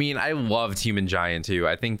 Yeah, I mean, I loved Human Giant too.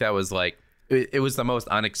 I think that was like it was the most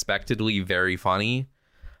unexpectedly very funny.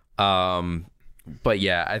 But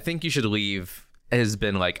yeah, I think You Should Leave has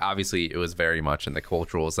been like, obviously it was very much in the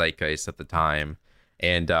cultural zeitgeist at the time,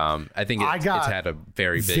 and I think it's had a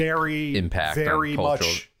very big impact very on cultural.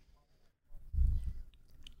 much.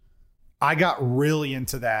 I got really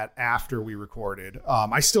into that after we recorded.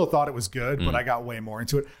 I still thought it was good, but I got way more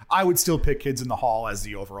into it. I would still pick Kids in the Hall as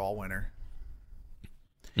the overall winner.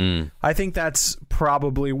 I think that's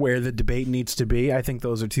probably where the debate needs to be. I think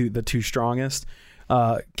those are the two strongest.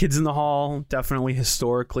 Kids in the Hall, definitely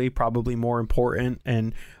historically, probably more important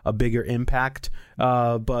and a bigger impact.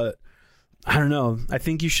 But I don't know. I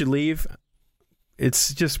Think You Should Leave.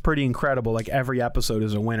 It's just pretty incredible. Like every episode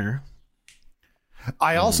is a winner.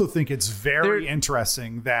 I also think it's very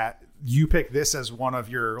interesting that you pick this as one of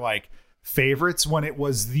your like favorites when it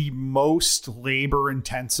was the most labor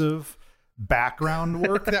intensive background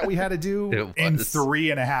work that we had to do in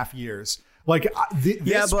 3.5 years. Like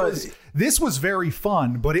this was very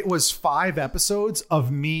fun, but it was 5 episodes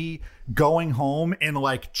of me going home and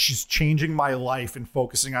like just changing my life and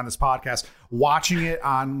focusing on this podcast, watching it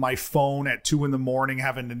on my phone at 2 a.m,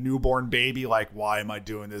 having a newborn baby. Like, why am I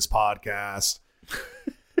doing this podcast?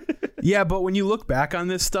 Yeah, but when you look back on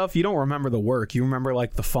this stuff, you don't remember the work. You remember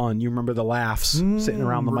like the fun. You remember the laughs sitting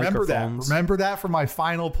around the microphones. Remember that for my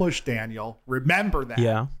final push, Daniel. Remember that.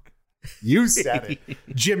 Yeah. You said it.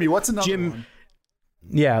 Jimmy, what's another one?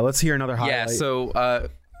 Yeah, let's hear another highlight. Yeah, so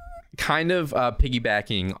kind of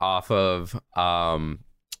piggybacking off of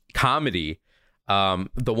comedy,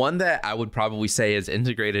 the one that I would probably say is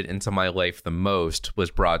integrated into my life the most was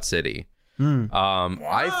Broad City.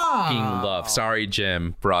 I fucking love, sorry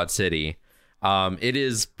Jim, Broad City. It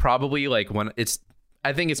is probably like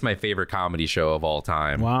I think it's my favorite comedy show of all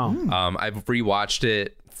time. Wow. I've rewatched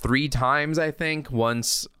it 3 times, I think.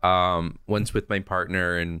 Once with my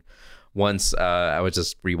partner, and once I was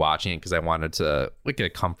just rewatching it because I wanted to look at a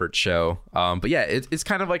comfort show. But yeah, it's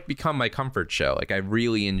kind of like become my comfort show. Like I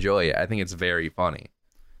really enjoy it. I think it's very funny.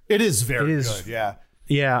 It is very good. Yeah.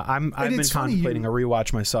 Yeah, I've been contemplating a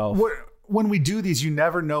rewatch myself. When we do these, you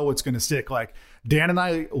never know what's going to stick. Like Dan and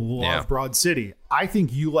I love Broad City. I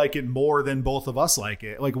think you like it more than both of us like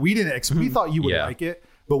it. Like we didn't, we thought you would like it,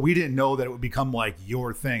 but we didn't know that it would become like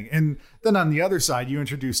your thing. And then on the other side, you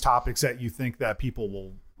introduce topics that you think that people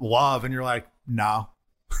will love, and you're like, no.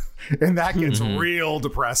 And that gets real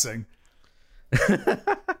depressing.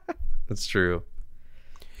 That's true.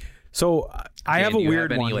 So I have a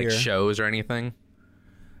weird one like here. Shows or anything?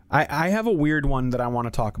 I have a weird one that I want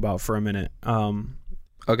to talk about for a minute.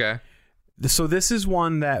 Okay. So this is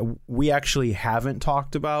one that we actually haven't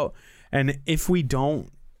talked about, and if we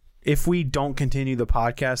don't continue the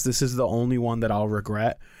podcast, this is the only one that I'll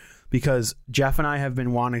regret, because Jeff and I have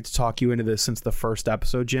been wanting to talk you into this since the first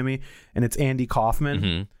episode, Jimmy, and it's Andy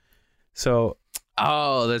Kaufman. So,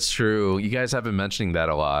 oh, that's true. You guys have been mentioning that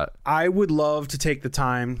a lot. I would love to take the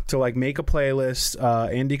time to like make a playlist.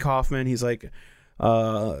 Andy Kaufman, he's like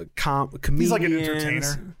comedian. He's like an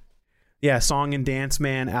entertainer. Yeah, song and dance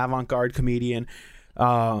man, avant-garde comedian.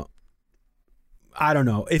 I don't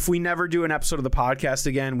know. If we never do an episode of the podcast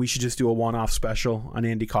again, we should just do a one-off special on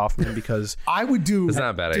Andy Kaufman, because I would do. It's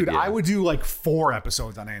not a bad idea. I would do like 4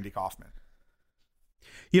 episodes on Andy Kaufman.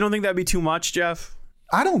 You don't think that'd be too much, Jeff?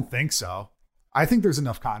 I don't think so. I think there's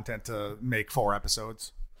enough content to make 4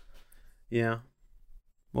 episodes. Yeah.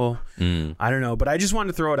 Well, I don't know, but I just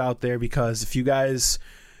wanted to throw it out there because if you guys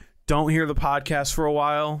don't hear the podcast for a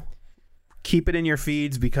while, keep it in your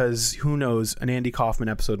feeds because who knows, an Andy Kaufman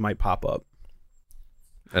episode might pop up.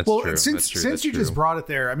 That's well, true. Since you just brought it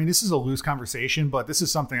there, I mean, this is a loose conversation, but this is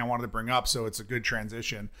something I wanted to bring up, so it's a good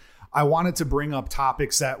transition. I wanted to bring up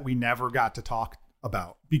topics that we never got to talk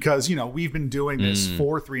about because, you know, we've been doing this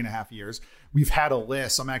for 3.5 years. We've had a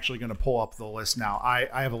list. I'm actually going to pull up the list now. I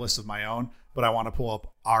have a list of my own, but I want to pull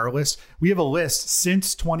up our list. We have a list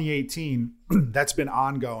since 2018 that's been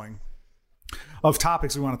ongoing of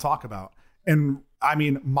topics we want to talk about. And I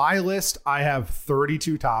mean, my list, I have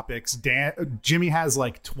 32 topics. Jimmy has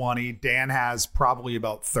like 20. Dan has probably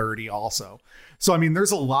about 30 also. So, I mean,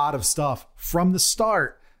 there's a lot of stuff from the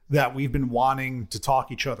start that we've been wanting to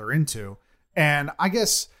talk each other into. And I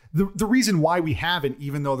guess the reason why we haven't,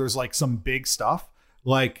 even though there's like some big stuff,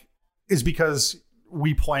 like, is because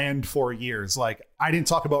we planned for years. Like, I didn't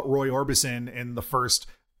talk about Roy Orbison in the first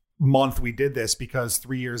month we did this because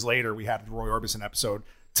 3 years later we had a Roy Orbison episode.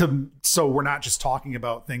 So we're not just talking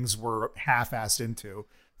about things we're half-assed into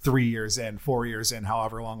 3 years in, 4 years in,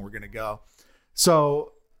 however long we're going to go.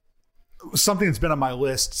 So something that's been on my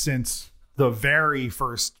list since the very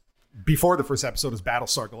first, before the first episode, is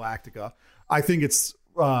Battlestar Galactica. I think it's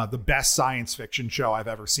the best science fiction show I've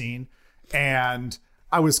ever seen. And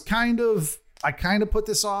I kind of put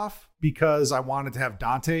this off because I wanted to have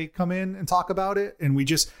Dante come in and talk about it. And we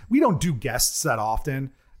don't do guests that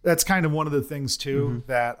often. That's kind of one of the things too,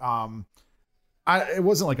 that it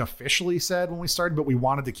wasn't like officially said when we started, but we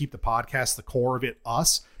wanted to keep the podcast, the core of it,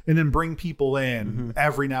 us, and then bring people in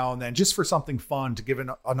every now and then just for something fun to give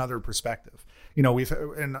another perspective. You know,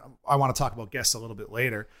 and I want to talk about guests a little bit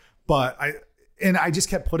later, but I just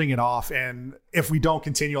kept putting it off. And if we don't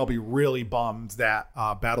continue, I'll be really bummed that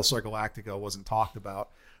Battlestar Galactica wasn't talked about.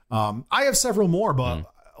 I have several more,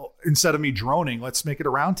 but instead of me droning, let's make it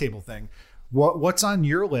a roundtable thing. What's on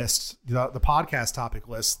your list, the podcast topic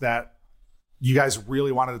list, that you guys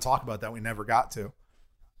really wanted to talk about that we never got to?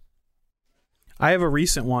 I have a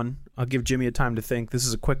recent one. I'll give Jimmy a time to think. This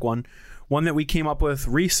is a quick one. One that we came up with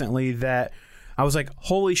recently that I was like,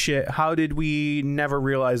 holy shit, how did we never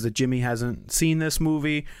realize that Jimmy hasn't seen this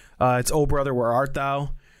movie? It's Oh Brother, Where Art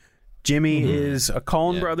Thou? Jimmy is a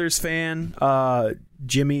Coen Brothers fan.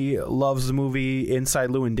 Jimmy loves the movie Inside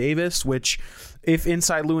Llewyn Davis, which, if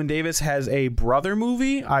Inside Llewyn Davis has a brother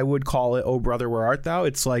movie, I would call it Oh Brother, Where Art Thou?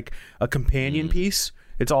 It's like a companion piece.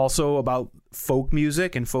 It's also about folk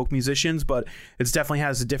music and folk musicians, but it definitely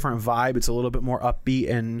has a different vibe. It's a little bit more upbeat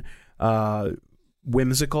and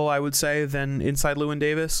whimsical, I would say, than Inside Llewyn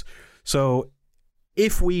Davis. So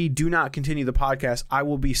if we do not continue the podcast, I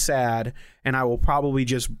will be sad, and I will probably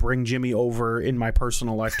just bring Jimmy over in my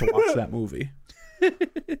personal life to watch that movie.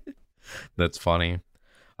 That's funny.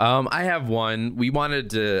 I have one. I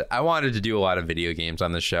wanted to do a lot of video games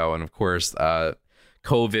on the show, and of course,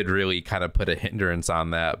 COVID really kind of put a hindrance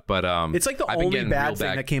on that. But it's like the only bad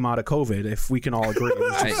thing that came out of COVID, if we can all agree.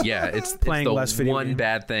 It's playing the less video games.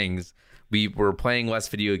 bad things. We were playing less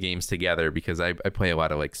video games together because I play a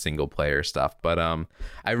lot of like single player stuff. But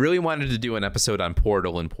I really wanted to do an episode on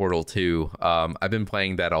Portal and Portal 2. I've been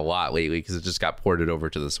playing that a lot lately because it just got ported over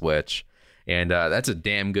to the Switch. And that's a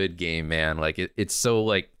damn good game, man. Like it's so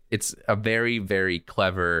like it's a very, very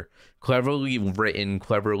cleverly written,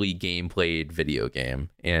 cleverly gameplayed video game.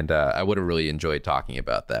 And I would have really enjoyed talking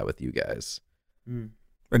about that with you guys.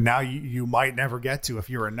 And now you might never get to if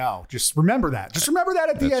you're a no. Just remember that. Just remember that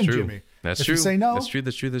at the end, true. Jimmy. That's if true. You say no. That's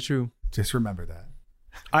true. Just remember that.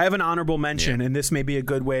 I have an honorable mention, and this may be a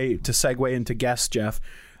good way to segue into guests, Jeff,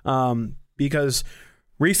 because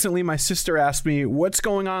recently my sister asked me, what's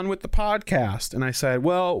going on with the podcast? And I said,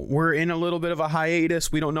 well, we're in a little bit of a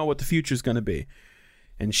hiatus. We don't know what the future is going to be.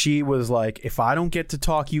 And she was like, if I don't get to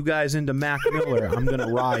talk you guys into Mac Miller, I'm going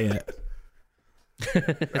to riot.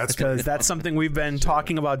 That's something we've been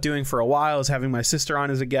talking about doing for a while, is having my sister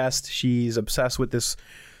on as a guest. She's obsessed with this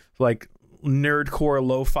like nerdcore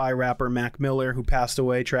lo-fi rapper Mac Miller, who passed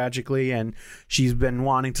away tragically, and she's been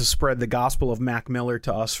wanting to spread the gospel of Mac Miller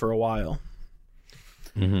to us for a while.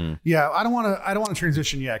 Yeah, I don't want to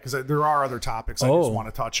transition yet because there are other topics I just want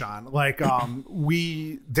to touch on. Like,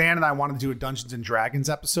 Dan and I wanted to do a Dungeons and Dragons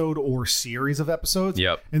episode or series of episodes.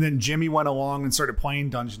 Yep. And then Jimmy went along and started playing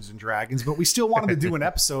Dungeons and Dragons, but we still wanted to do an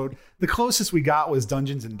episode. The closest we got was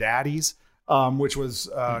Dungeons and Daddies, which was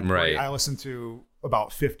great. I listened to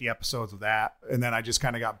about 50 episodes of that, and then I just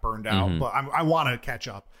kind of got burned out. But I want to catch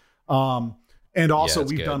up. And also,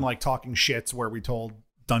 we've done like talking shits where we told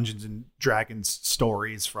Dungeons and Dragons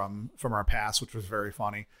stories from our past, which was very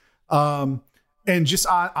funny. And just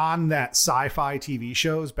on that sci-fi TV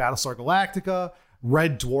shows, Battlestar Galactica,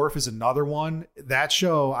 Red Dwarf is another one. That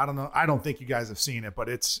show, I don't know, I don't think you guys have seen it, but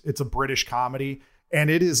it's a British comedy, and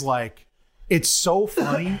it is like, it's so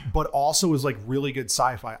funny, but also is like really good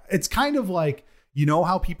sci-fi. It's kind of like, you know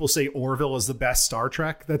how people say Orville is the best Star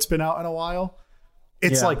Trek that's been out in a while?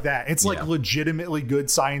 It's like that. It's like legitimately good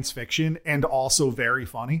science fiction and also very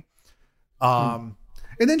funny. And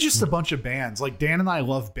then just a bunch of bands. Like Dan and I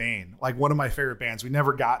love Bane, like one of my favorite bands. We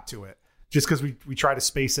never got to it just because we try to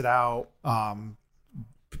space it out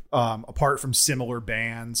apart from similar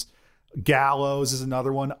bands. Gallows is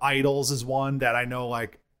another one. Idols is one that I know,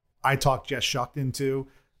 like, I talked Jess Shuck into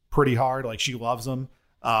pretty hard. Like, she loves them.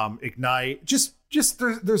 Ignite. Just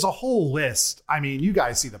there's a whole list. I mean, you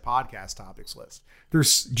guys see the podcast topics list.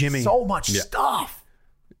 There's Jimmy, so much stuff.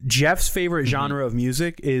 Jeff's favorite genre of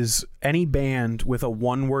music is any band with a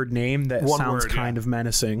one-word name that sounds kind of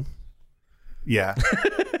menacing. Yeah.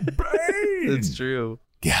 Bane! It's true.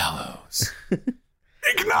 Gallows.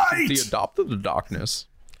 Ignite! The adopted the darkness.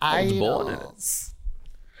 I was born in it.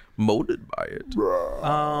 Molded by it.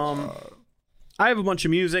 I have a bunch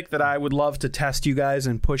of music that I would love to test you guys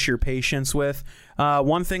and push your patience with.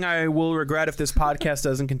 One thing I will regret if this podcast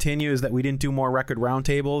doesn't continue is that we didn't do more record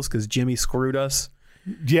roundtables because Jimmy screwed us.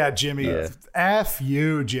 Yeah, Jimmy. Yeah. F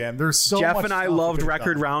you, Jim. There's so Jeff much and I loved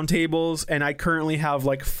record roundtables, and I currently have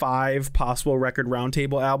like 5 possible record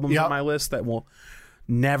roundtable albums on my list that will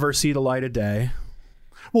never see the light of day.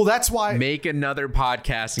 Well, that's why make another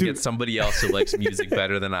podcast and get somebody else who likes music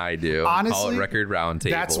better than I do. Honestly, call it Record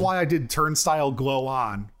Roundtable. That's why I did Turnstile Glow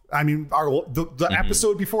On. I mean, the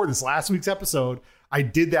episode before this, last week's episode, I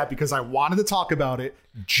did that because I wanted to talk about it.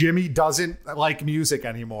 Jimmy doesn't like music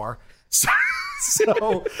anymore. So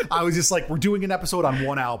I was just like, we're doing an episode on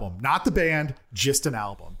one album, not the band, just an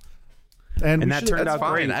album. And that turned out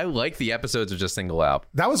great. I like the episodes of just single album.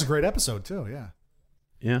 That was a great episode too.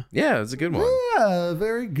 Yeah, it was a good one. Yeah,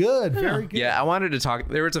 very good. Very good. Yeah, I wanted to talk.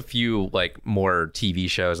 There was a few like more TV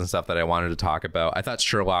shows and stuff that I wanted to talk about. I thought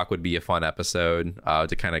Sherlock would be a fun episode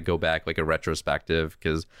to kind of go back like a retrospective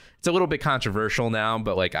because it's a little bit controversial now,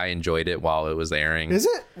 but like I enjoyed it while it was airing. Is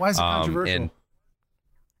it? Why is it controversial?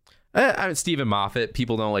 And Stephen Moffat.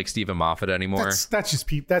 People don't like Stephen Moffat anymore. That's just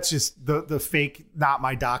the fake, not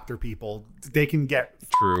my doctor people. They can get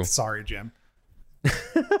true. Sorry, Jim.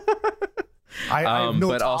 I have no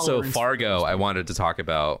but also tolerance Fargo. I wanted to talk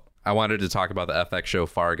about the FX show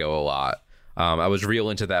Fargo a lot. I was real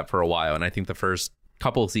into that for a while, and I think the first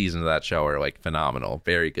couple of seasons of that show are like phenomenal.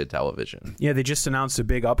 Very good television. Yeah, they just announced a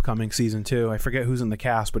big upcoming season too. I forget who's in the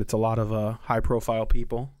cast, but it's a lot of high-profile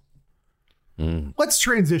people. Let's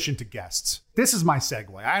transition to guests. This is my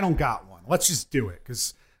segue. I don't got one. Let's just do it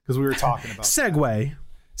because we were talking about segue.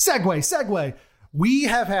 We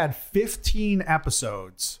have had 15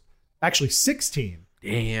 episodes, actually 16.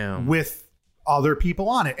 Damn. With other people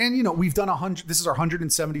on it, and we've done 100. This is our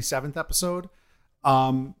 177th episode.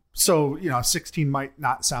 So 16 might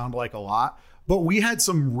not sound like a lot, but we had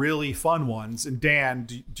some really fun ones. And Dan,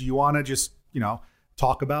 do you want to just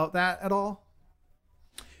talk about that at all?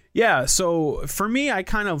 Yeah, so for me, I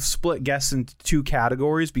kind of split guests into 2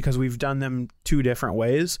 categories because we've done them 2 different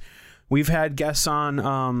ways. We've had guests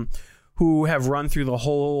on who have run through the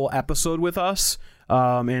whole episode with us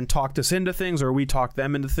and talked us into things, or we talked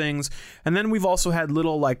them into things. And then we've also had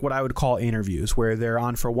little, like what I would call interviews, where they're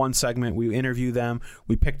on for one segment, we interview them,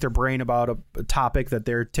 we pick their brain about a topic that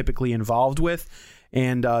they're typically involved with,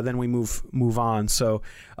 and then we move on. So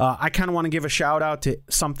I kind of want to give a shout out to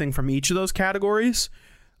something from each of those categories.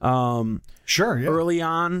 Sure. Yeah.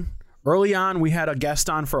 Early on, we had a guest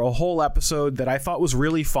on for a whole episode that I thought was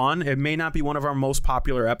really fun. It may not be one of our most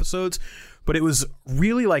popular episodes, but it was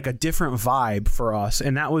really like a different vibe for us.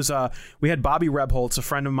 And that was, we had Bobby Rebholz, a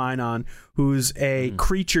friend of mine, on, who's a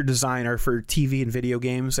creature designer for TV and video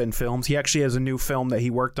games and films. He actually has a new film that he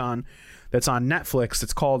worked on that's on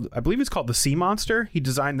Netflix. I believe it's called The Sea Monster. He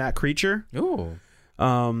designed that creature. Ooh.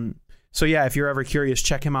 So yeah, if you're ever curious,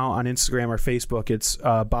 check him out on Instagram or Facebook. It's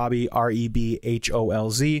Bobby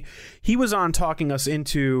Rebholz. He was on talking us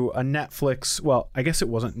into a Netflix. Well, I guess it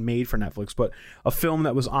wasn't made for Netflix, but a film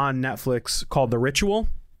that was on Netflix called The Ritual,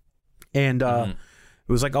 and it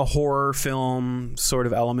was like a horror film, sort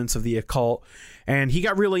of elements of the occult. And he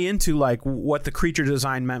got really into like what the creature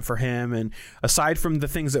design meant for him. And aside from the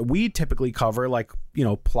things that we typically cover, like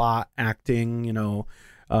plot, acting,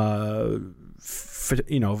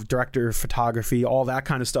 director, photography, all that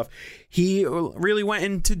kind of stuff, he really went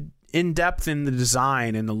into in depth in the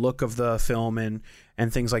design and the look of the film and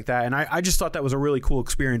and things like that. And I just thought that was a really cool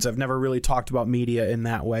experience. I've never really talked about media in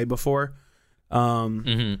that way before.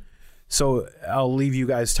 So I'll leave you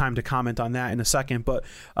guys time to comment on that in a second. But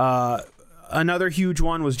another huge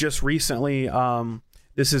one was just recently.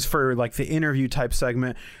 This is for like the interview type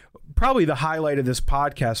segment. Probably the highlight of this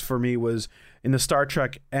podcast for me was in the Star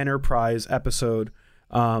Trek Enterprise episode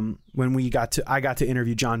when I got to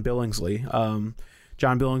interview John Billingsley.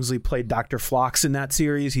 John Billingsley played Dr. Phlox in that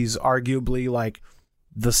series. He's arguably like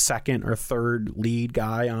the second or third lead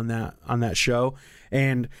guy on that show,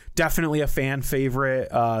 and definitely a fan favorite,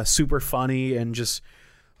 super funny, and just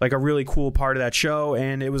like a really cool part of that show.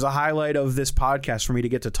 And it was a highlight of this podcast for me to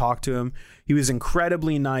get to talk to him. He was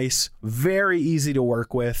incredibly nice, very easy to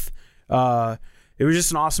work with. It was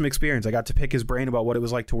just an awesome experience. I got to pick his brain about what it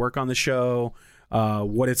was like to work on the show,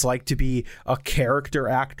 what it's like to be a character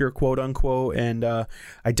actor, quote unquote. And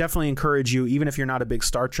I definitely encourage you, even if you're not a big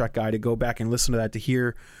Star Trek guy, to go back and listen to that to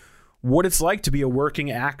hear what it's like to be a working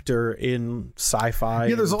actor in sci-fi.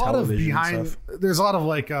 Yeah, there's a lot of stuff. There's a lot of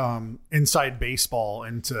like inside baseball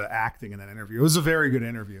into acting in that interview. It was a very good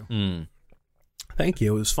interview. Thank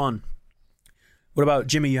you. It was fun. What about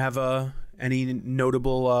Jimmy? You have any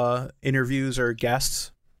notable interviews or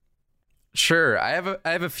guests? Sure. I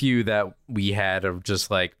have a few that we had of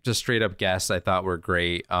just straight up guests I thought were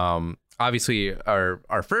great. Obviously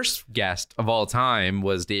our first guest of all time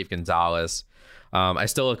was Dave Gonzalez. I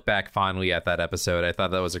still look back fondly at that episode. I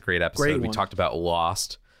thought that was a great episode. We talked about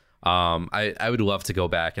Lost. I would love to go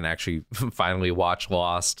back and actually finally watch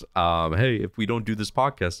Lost. Hey, if we don't do this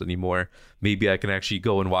podcast anymore, maybe I can actually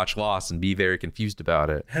go and watch Lost and be very confused about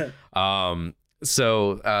it.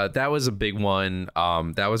 So that was a big one.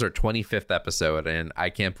 That was our 25th episode, and I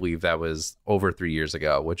can't believe that was over 3 years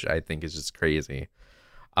ago, which I think is just crazy.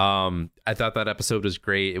 I thought that episode was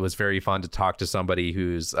great. It was very fun to talk to somebody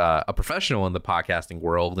who's a professional in the podcasting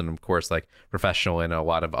world, and of course, like professional in a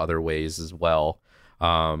lot of other ways as well.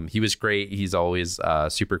 He was great. He's always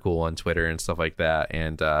super cool on Twitter and stuff like that.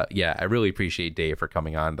 And yeah, I really appreciate Dave for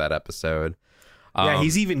coming on that episode. Yeah,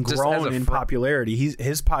 he's even grown in popularity.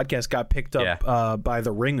 His podcast got picked up by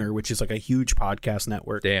The Ringer, which is like a huge podcast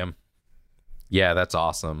network. Damn. Yeah, that's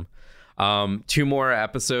awesome. 2 more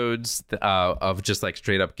episodes of just like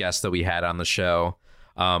straight up guests that we had on the show.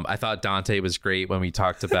 I thought Dante was great when we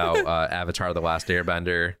talked about Avatar: The Last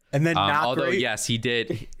Airbender. And then although yes, he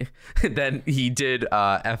did then he did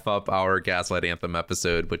F up our Gaslight Anthem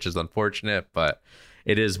episode, which is unfortunate, but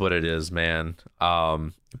it is what it is, man.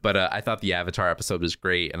 But I thought the Avatar episode was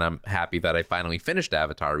great, and I'm happy that I finally finished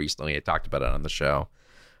Avatar recently. I talked about it on the show.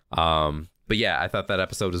 But yeah, I thought that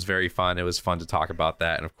episode was very fun. It was fun to talk about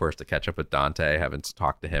that, and of course to catch up with Dante. I haven't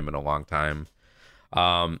talked to him in a long time.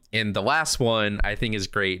 And the last one I think is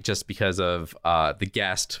great just because of the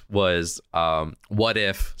guest was What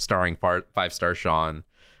If, starring 5-Star Sean.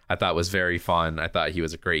 I thought was very fun. I thought he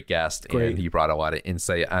was a great guest, and he brought a lot of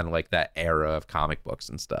insight on like that era of comic books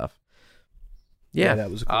and stuff. Yeah,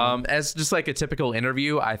 that was cool. As just like a typical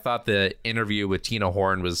interview, I thought the interview with Tina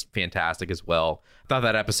Horn was fantastic as well. I thought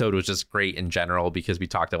that episode was just great in general because we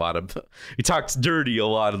talked dirty a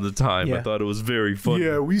lot of the time. Yeah. I thought it was very fun.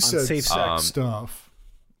 Yeah, we said safe sex stuff.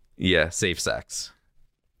 Yeah, safe sex.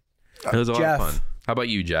 It was a lot Jeff. of fun. How about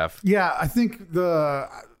you, Jeff? Yeah, I think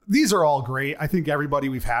these are all great. I think everybody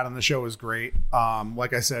we've had on the show is great.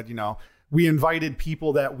 Like I said, we invited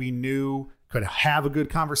people that we knew could have a good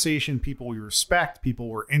conversation, people we respect, people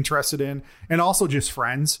we're interested in, and also just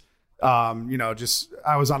friends. I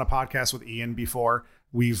was on a podcast with Ian before.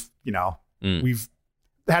 We've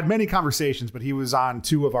had many conversations, but he was on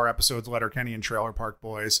 2 of our episodes, Letterkenny and Trailer Park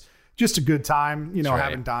Boys. Just a good time,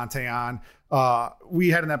 having Dante on. We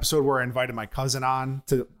had an episode where I invited my cousin on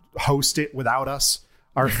to host it without us.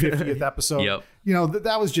 Our 50th episode. Yep.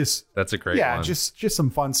 That was just, that's a great one. just some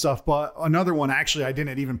fun stuff. But another one, actually, I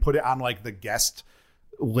didn't even put it on like the guest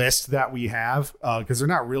list that we have because they're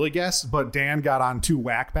not really guests, but Dan got on 2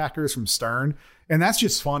 whackpackers from Stern. And that's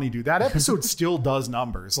just funny, dude. That episode still does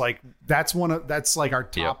numbers. Like that's like our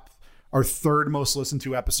top, our 3rd most listened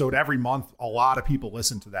to episode every month. A lot of people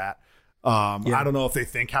listen to that. I don't know if they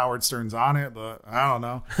think Howard Stern's on it, but I don't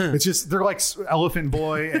know. It's just, they're like Elephant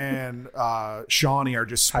Boy and Shawnee are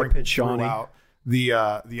just sprinkled throughout the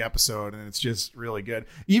episode, and it's just really good.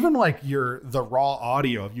 Even like the raw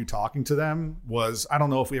audio of you talking to them was, I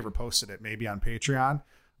don't know if we ever posted it, maybe on Patreon. I'm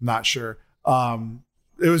not sure.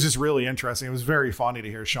 It was just really interesting. It was very funny to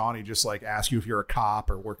hear Shawnee just like ask you if you're a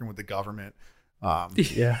cop or working with the government. Stuff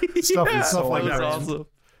like that. Awesome.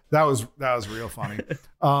 That was real funny.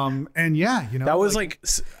 And yeah, that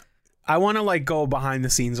was I want to like go behind the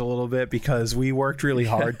scenes a little bit because we worked really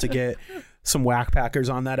hard to get some whack packers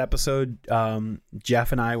on that episode.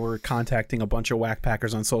 Jeff and I were contacting a bunch of whack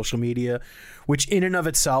packers on social media, which in and of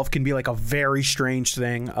itself can be like a very strange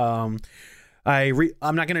thing. I'm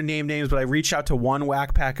not going to name names, but I reached out to one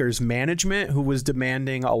whack packer's management who was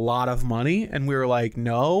demanding a lot of money, and we were like,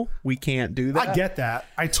 no, we can't do that. I get that.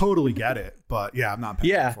 I totally get it. But yeah, I'm not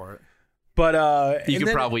paying for it. But you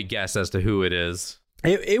could probably guess as to who it is.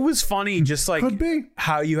 It was funny, just like Could be.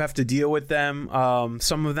 how you have to deal with them.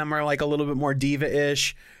 Some of them are like a little bit more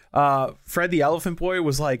diva-ish. Fred the Elephant Boy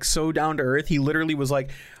was like so down to earth. He literally was like,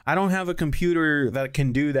 I don't have a computer that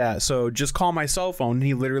can do that, so just call my cell phone. And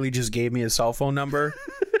he literally just gave me his cell phone number.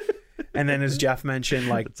 And then as Jeff mentioned,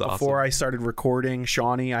 like before I started recording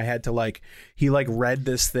Shawnee, I had to he read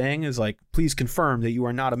this thing is like, please confirm that you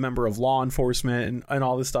are not a member of law enforcement and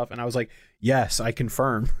all this stuff. And I was like, yes, I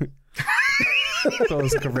confirm. So it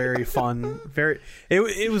was like a very fun,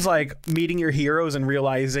 it was like meeting your heroes and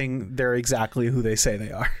realizing they're exactly who they say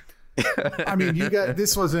they are. I mean, you guys,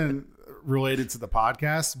 this wasn't related to the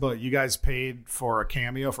podcast, but you guys paid for a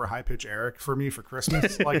cameo for High Pitch Eric for me for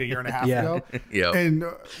Christmas like a year and a half ago. Yep. And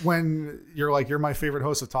when you're like, you're my favorite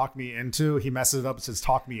host of Talk Me Into, he messes it up and says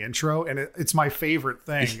Talk Me Intro. And it's my favorite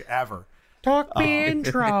thing ever. Talk me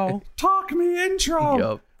intro. Talk Me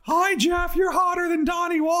Intro. Yep. Hi, Jeff, you're hotter than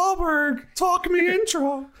Donnie Wahlberg. Talk me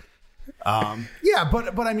intro. Yeah,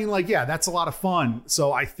 but I mean, that's a lot of fun.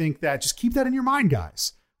 So I think that just keep that in your mind,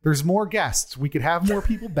 guys. There's more guests. We could have more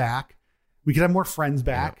people back. We could have more friends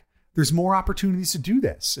back. Yeah. There's more opportunities to do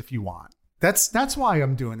this if you want. That's why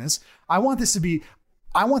I'm doing this. I want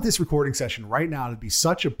this recording session right now to be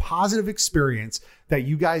such a positive experience that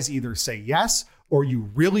you guys either say yes or you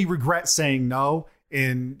really regret saying no.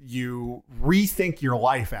 And you rethink your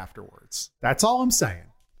life afterwards. That's all I'm saying.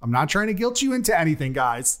 I'm not trying to guilt you into anything,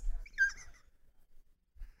 guys.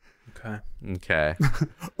 Okay.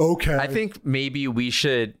 Okay. I think maybe we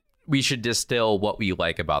should distill what we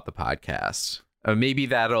like about the podcast. Maybe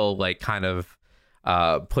that'll kind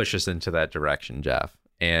of push us into that direction, Jeff.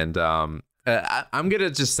 And I'm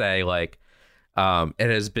gonna just say it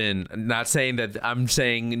has been, not saying that I'm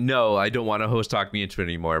saying no, I don't want to host Talk Me Into it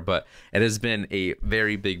anymore, but it has been a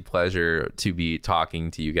very big pleasure to be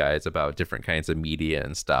talking to you guys about different kinds of media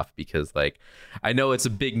and stuff, because I know it's a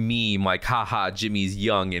big meme, haha, Jimmy's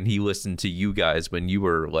young and he listened to you guys when you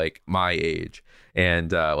were my age.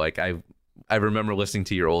 And I remember listening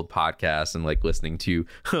to your old podcast and listening to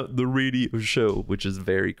the radio show, which is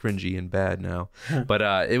very cringy and bad now. But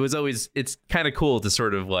it's kind of cool to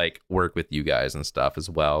sort of work with you guys and stuff as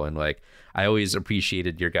well. And I always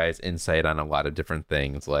appreciated your guys' insight on a lot of different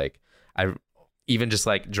things. I even just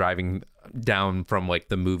driving down from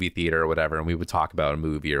the movie theater or whatever, and we would talk about a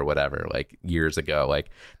movie or whatever years ago.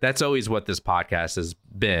 That's always what this podcast has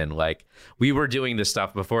been. We were doing this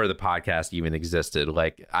stuff before the podcast even existed.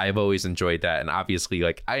 I've always enjoyed that, and obviously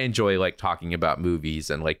I enjoy talking about movies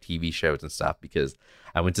and TV shows and stuff because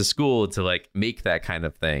I went to school to make that kind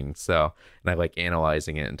of thing. So, and I like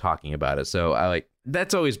analyzing it and talking about it. So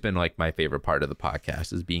that's always been my favorite part of the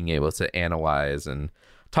podcast, is being able to analyze and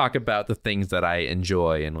talk about the things that I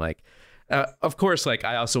enjoy. And of course,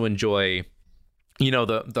 I also enjoy,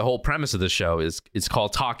 the whole premise of the show is it's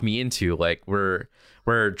called Talk Me Into.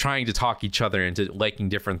 We're trying to talk each other into liking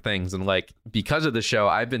different things. And because of the show,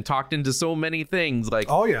 I've been talked into so many things.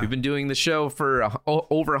 Oh yeah, we've been doing the show for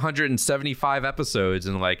over 175 episodes,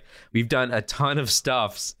 and we've done a ton of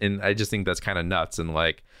stuff. And I just think that's kind of nuts. And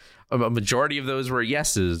a majority of those were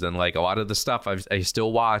yeses, and a lot of the stuff I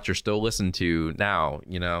still watch or still listen to now.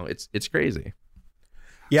 It's crazy.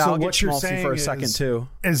 Yeah, so I'll what get you're schmaltzy saying for a second too.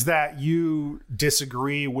 Is that you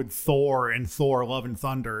disagree with Thor and Thor: Love and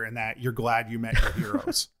Thunder, and that you're glad you met your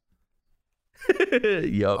heroes?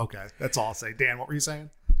 Yep. Okay, that's all I'll say. Dan, what were you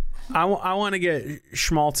saying? I want to get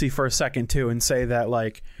schmaltzy for a second too, and say that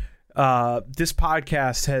this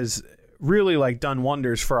podcast has really done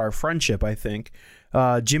wonders for our friendship. I think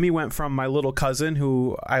Jimmy went from my little cousin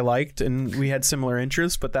who I liked and we had similar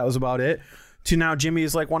interests, but that was about it, to now Jimmy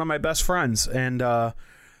is one of my best friends, and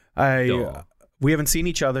we haven't seen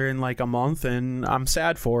each other in a month, and I'm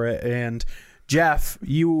sad for it. And Jeff,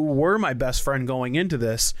 you were my best friend going into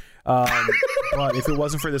this, but if it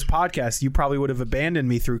wasn't for this podcast, you probably would have abandoned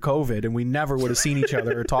me through COVID, and we never would have seen each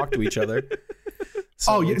other or talked to each other.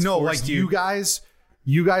 So you guys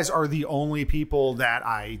are the only people that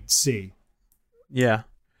I see. Yeah,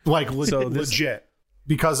 legit,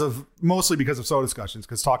 mostly because of Soda Discussions,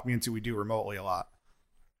 because Talk Me Into we do remotely a lot.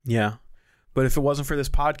 Yeah, but if it wasn't for this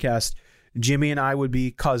podcast, Jimmy and I would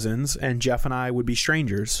be cousins, and Jeff and I would be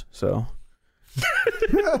strangers. So,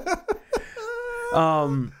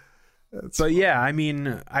 But yeah, I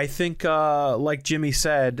mean, I think like Jimmy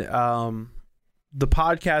said, the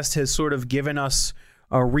podcast has sort of given us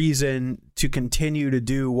a reason to continue to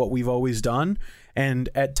do what we've always done, and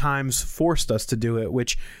at times forced us to do it,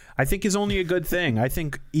 which I think is only a good thing. I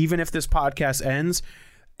think even if this podcast ends,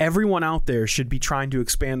 everyone out there should be trying to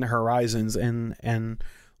expand their horizons and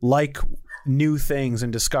like new things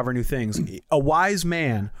and discover new things. A wise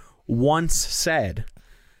man once said,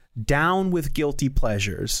 "Down with guilty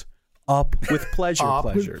pleasures, up with pleasure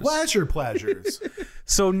pleasures." With pleasures.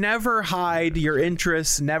 So never hide your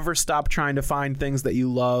interests. Never stop trying to find things that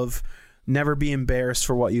you love. Never be embarrassed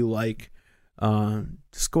for what you like.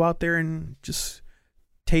 Just go out there and just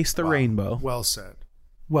taste the rainbow. Well said.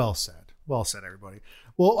 Well said. Well said, everybody.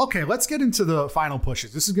 Well, okay, let's get into the final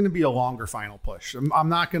pushes. This is going to be a longer final push. I'm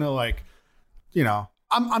not going to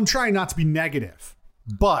I'm trying not to be negative,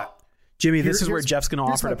 but Jimmy, this is where Jeff's going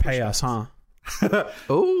to offer to pay us, huh?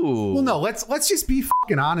 Oh. Well, no, let's just be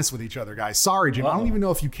fucking honest with each other, guys. Sorry, Jim. I don't even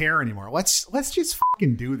know if you care anymore. Let's just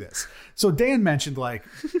fucking do this. So Dan mentioned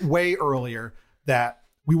way earlier that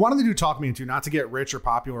we wanted to do Talk Me Into, not to get rich or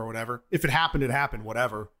popular or whatever. If it happened,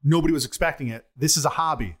 whatever. Nobody was expecting it. This is a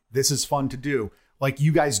hobby. This is fun to do. Like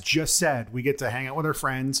you guys just said, we get to hang out with our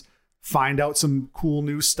friends, find out some cool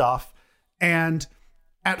new stuff. And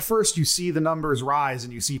at first you see the numbers rise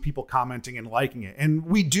and you see people commenting and liking it. And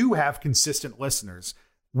we do have consistent listeners.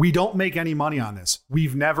 We don't make any money on this. We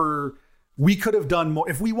could have done more.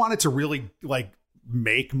 If we wanted to really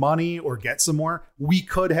make money or get some more, we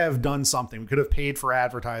could have done something. We could have paid for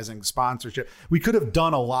advertising, sponsorship. We could have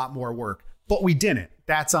done a lot more work, but we didn't.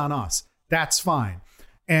 That's on us. That's fine.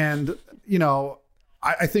 And,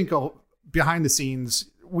 I think behind the scenes,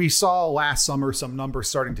 we saw last summer some numbers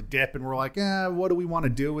starting to dip and we're like, what do we want to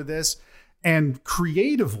do with this? And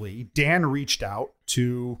creatively, Dan reached out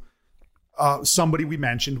to somebody we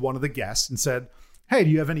mentioned, one of the guests, and said, hey, do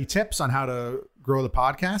you have any tips on how to grow the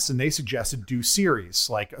podcast? And they suggested do series,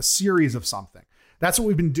 like a series of something. That's what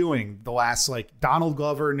we've been doing the last, Donald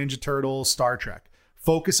Glover, Ninja Turtles, Star Trek.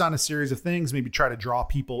 Focus on a series of things, maybe try to draw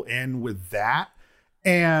people in with that.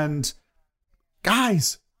 And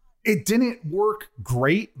guys, it didn't work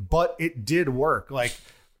great, but it did work.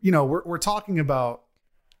 We're talking about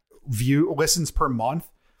listens per month.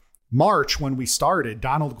 March, when we started,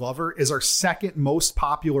 Donald Glover is our second most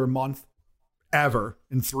popular month ever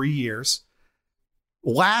in 3 years.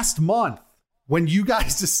 Last month, when you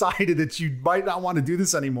guys decided that you might not want to do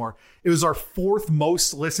this anymore, it was our fourth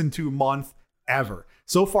most listened to month ever.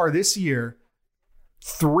 So far this year,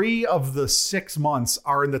 3 of the 6 months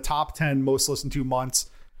are in the top 10 most listened to months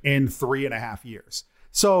in 3.5 years.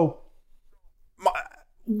 So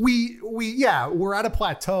we're at a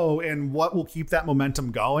plateau, and what will keep that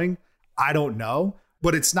momentum going, I don't know,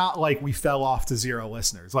 but it's not like we fell off to 0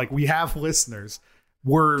 listeners. We have listeners.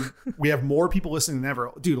 We have more people listening than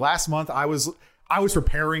ever. Dude, last month I was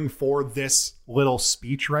preparing for this little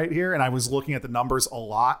speech right here, and I was looking at the numbers a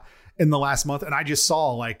lot in the last month, and I just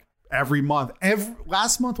saw every month.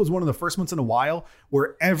 Last month was one of the first months in a while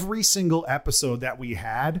where every single episode that we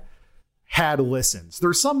had listens.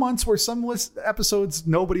 There's some months where some episodes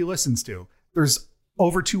nobody listens to. There's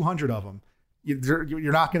over 200 of them.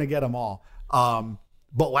 You're not going to get them all.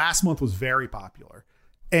 But last month was very popular.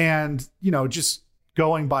 And, just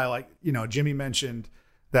going by Jimmy mentioned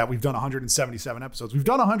that we've done 177 episodes. We've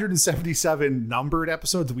done 177 numbered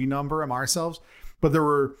episodes. We number them ourselves. But there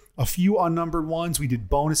were a few unnumbered ones. We did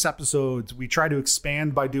bonus episodes. We tried to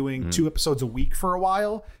expand by doing 2 episodes a week for a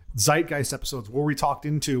while. Zeitgeist episodes where we talked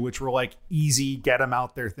into, which were easy, get them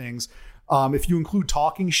out there things. If you include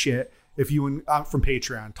talking shit, from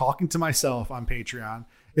Patreon, talking to myself on Patreon,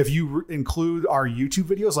 if you include our YouTube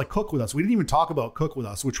videos like Cook With Us, we didn't even talk about Cook With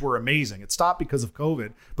Us, which were amazing. It stopped because of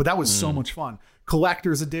COVID, but that was so much fun.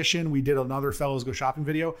 Collector's Edition, we did another Fellows Go Shopping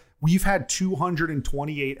video. We've had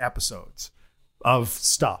 228 episodes of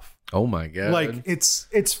stuff. Oh my God. It's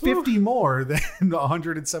 50 more than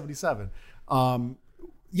 177.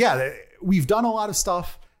 We've done a lot of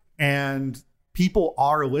stuff and people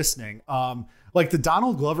are listening. The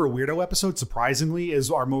Donald Glover Weirdo episode, surprisingly, is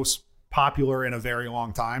our most popular in a very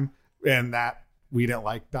long time. And that we didn't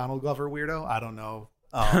like Donald Glover Weirdo. I don't know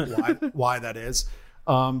why that is.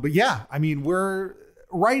 But yeah, I mean, we're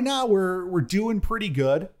doing pretty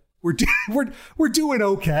good. We're doing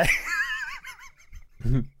okay.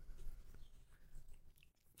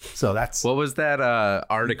 So that's what was that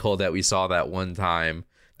article that we saw that one time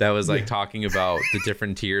that was talking about the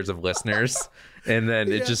different tiers of listeners, and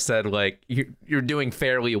then it just said you're doing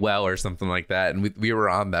fairly well or something like that, and we were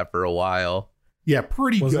on that for a while. Yeah,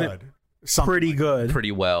 pretty good. Pretty good.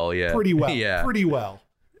 Pretty well, yeah. Pretty well. Yeah. Pretty well.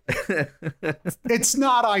 It's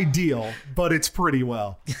not ideal, but it's pretty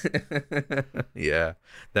well. Yeah,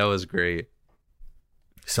 that was great.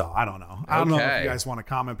 So I don't know. I don't know if you guys want to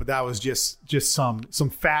comment, but that was just some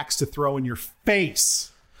facts to throw in your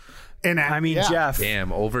face. And I mean, Jeff,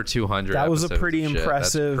 damn, over 200. That was a pretty episodes.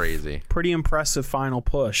 impressive, That's crazy. Pretty impressive final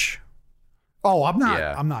push. Oh, I'm not.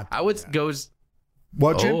 Yeah. I'm not. I would go.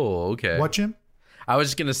 What, Jim? Oh, okay. What, Jim? I was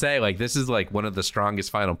just gonna say, like, this is like one of the strongest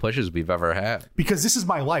final pushes we've ever had. Because this is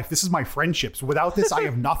my life. This is my friendships. Without this, I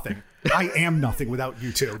have nothing. I am nothing without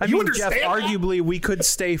you two. I mean, Jeff, arguably, we could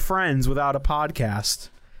stay friends without a podcast.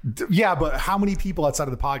 Yeah, but how many people outside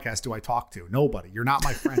of the podcast do I talk to? Nobody. You're not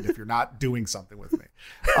my friend if you're not doing something with me.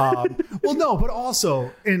 Well, no, but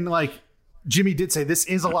also, and like Jimmy did say, this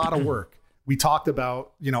is a lot of work. We talked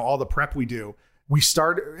about, all the prep we do. We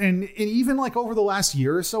start, and even like over the last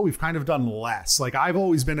year or so, we've kind of done less. Like I've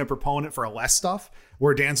always been a proponent for less stuff,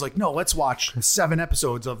 where Dan's like, no, let's watch 7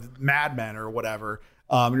 episodes of Mad Men or whatever.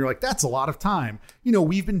 And you're like, that's a lot of time.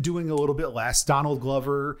 We've been doing a little bit less. Donald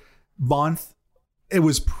Glover month. It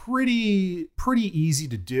was pretty easy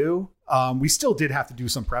to do. We still did have to do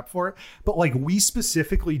some prep for it, but like we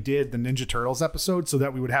specifically did the Ninja Turtles episode so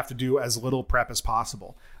that we would have to do as little prep as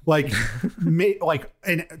possible. Like,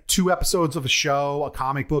 in 2 episodes of a show, a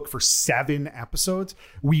comic book for 7 episodes.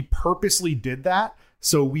 We purposely did that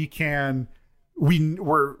so we're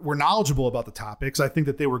knowledgeable about the topics. I think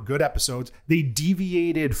that they were good episodes. They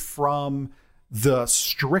deviated from the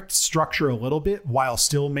strict structure a little bit while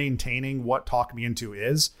still maintaining what Talk Me Into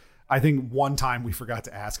is. I think one time we forgot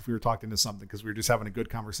to ask if we were talking into something because we were just having a good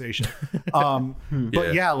conversation.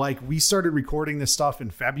 But yeah, like we started recording this stuff in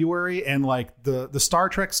February, and like the Star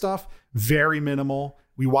Trek stuff, very minimal.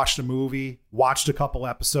 We watched a movie, watched a couple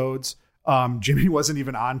episodes. Jimmy wasn't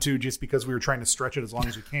even on to just because we were trying to stretch it as long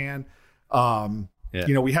as we can.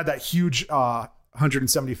 We had that huge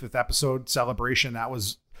 175th episode celebration. That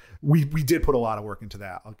was, we did put a lot of work into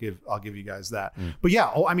that. I'll give you guys that. But yeah,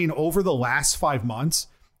 I mean, over the last 5 months,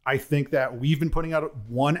 I think that we've been putting out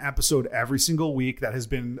 1 episode every single week that has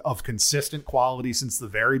been of consistent quality since the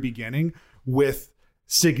very beginning, with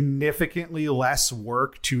significantly less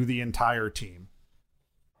work to the entire team.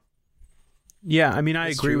 Yeah, I mean, I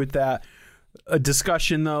agree with that. A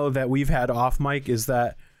discussion, though, that we've had off mic is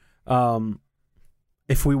that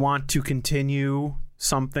if we want to continue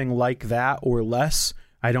something like that or less,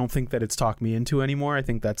 I don't think that it's Talk Me Into anymore. I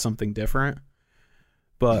think that's something different.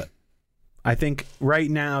 But I think right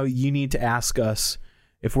now you need to ask us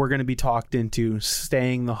if we're going to be talked into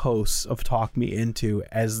staying the hosts of Talk Me Into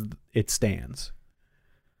as it stands.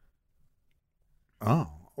 Oh,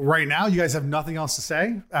 right now you guys have nothing else to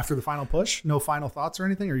say after the final push? No final thoughts or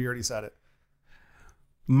anything, or you already said it?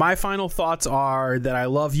 My final thoughts are that I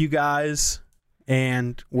love you guys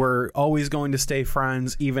and we're always going to stay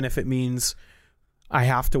friends, even if it means I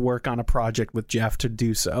have to work on a project with Jeff to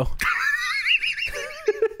do so.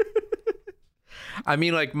 I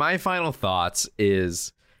mean, like, my final thoughts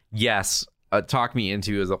is, yes, Talk Me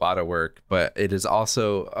Into is a lot of work, but it is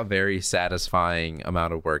also a very satisfying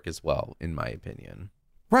amount of work as well, in my opinion.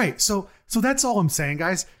 Right. So that's all I'm saying,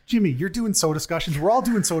 guys. Jimmy, you're doing So Discussions. We're all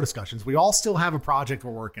doing So Discussions. We all still have a project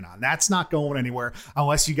we're working on. That's not going anywhere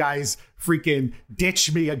unless you guys freaking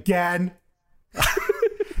ditch me again.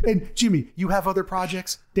 And Jimmy, you have other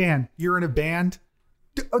projects. Dan, you're in a band.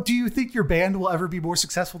 Do you think your band will ever be more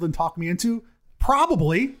successful than Talk Me Into?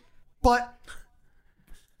 Probably, but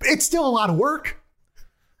it's still a lot of work.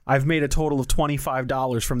 I've made a total of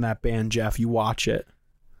 $25 from that band, Jeff. You watch it.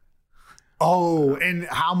 Oh, and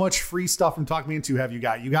how much free stuff from Talk Me Into have you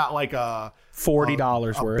got? You got like a $40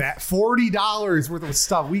 worth. $40 worth of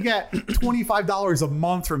stuff. We get $25 a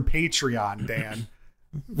month from Patreon, Dan.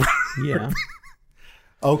 Yeah.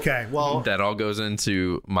 Okay, well, that all goes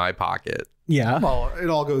into my pocket. Yeah. Well, it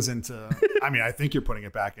all goes into, I mean, I think you're putting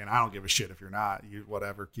it back in. I don't give a shit if you're not. You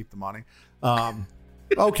whatever, keep the money.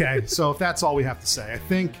 Okay, so if that's all we have to say, I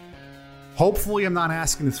think hopefully I'm not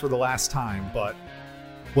asking this for the last time, but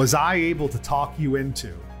was I able to talk you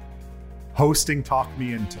into hosting Talk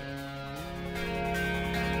Me Into?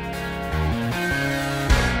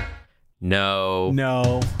 No.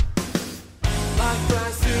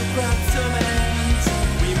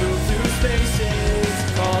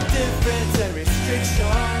 Difference and restriction,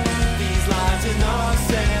 these lines in our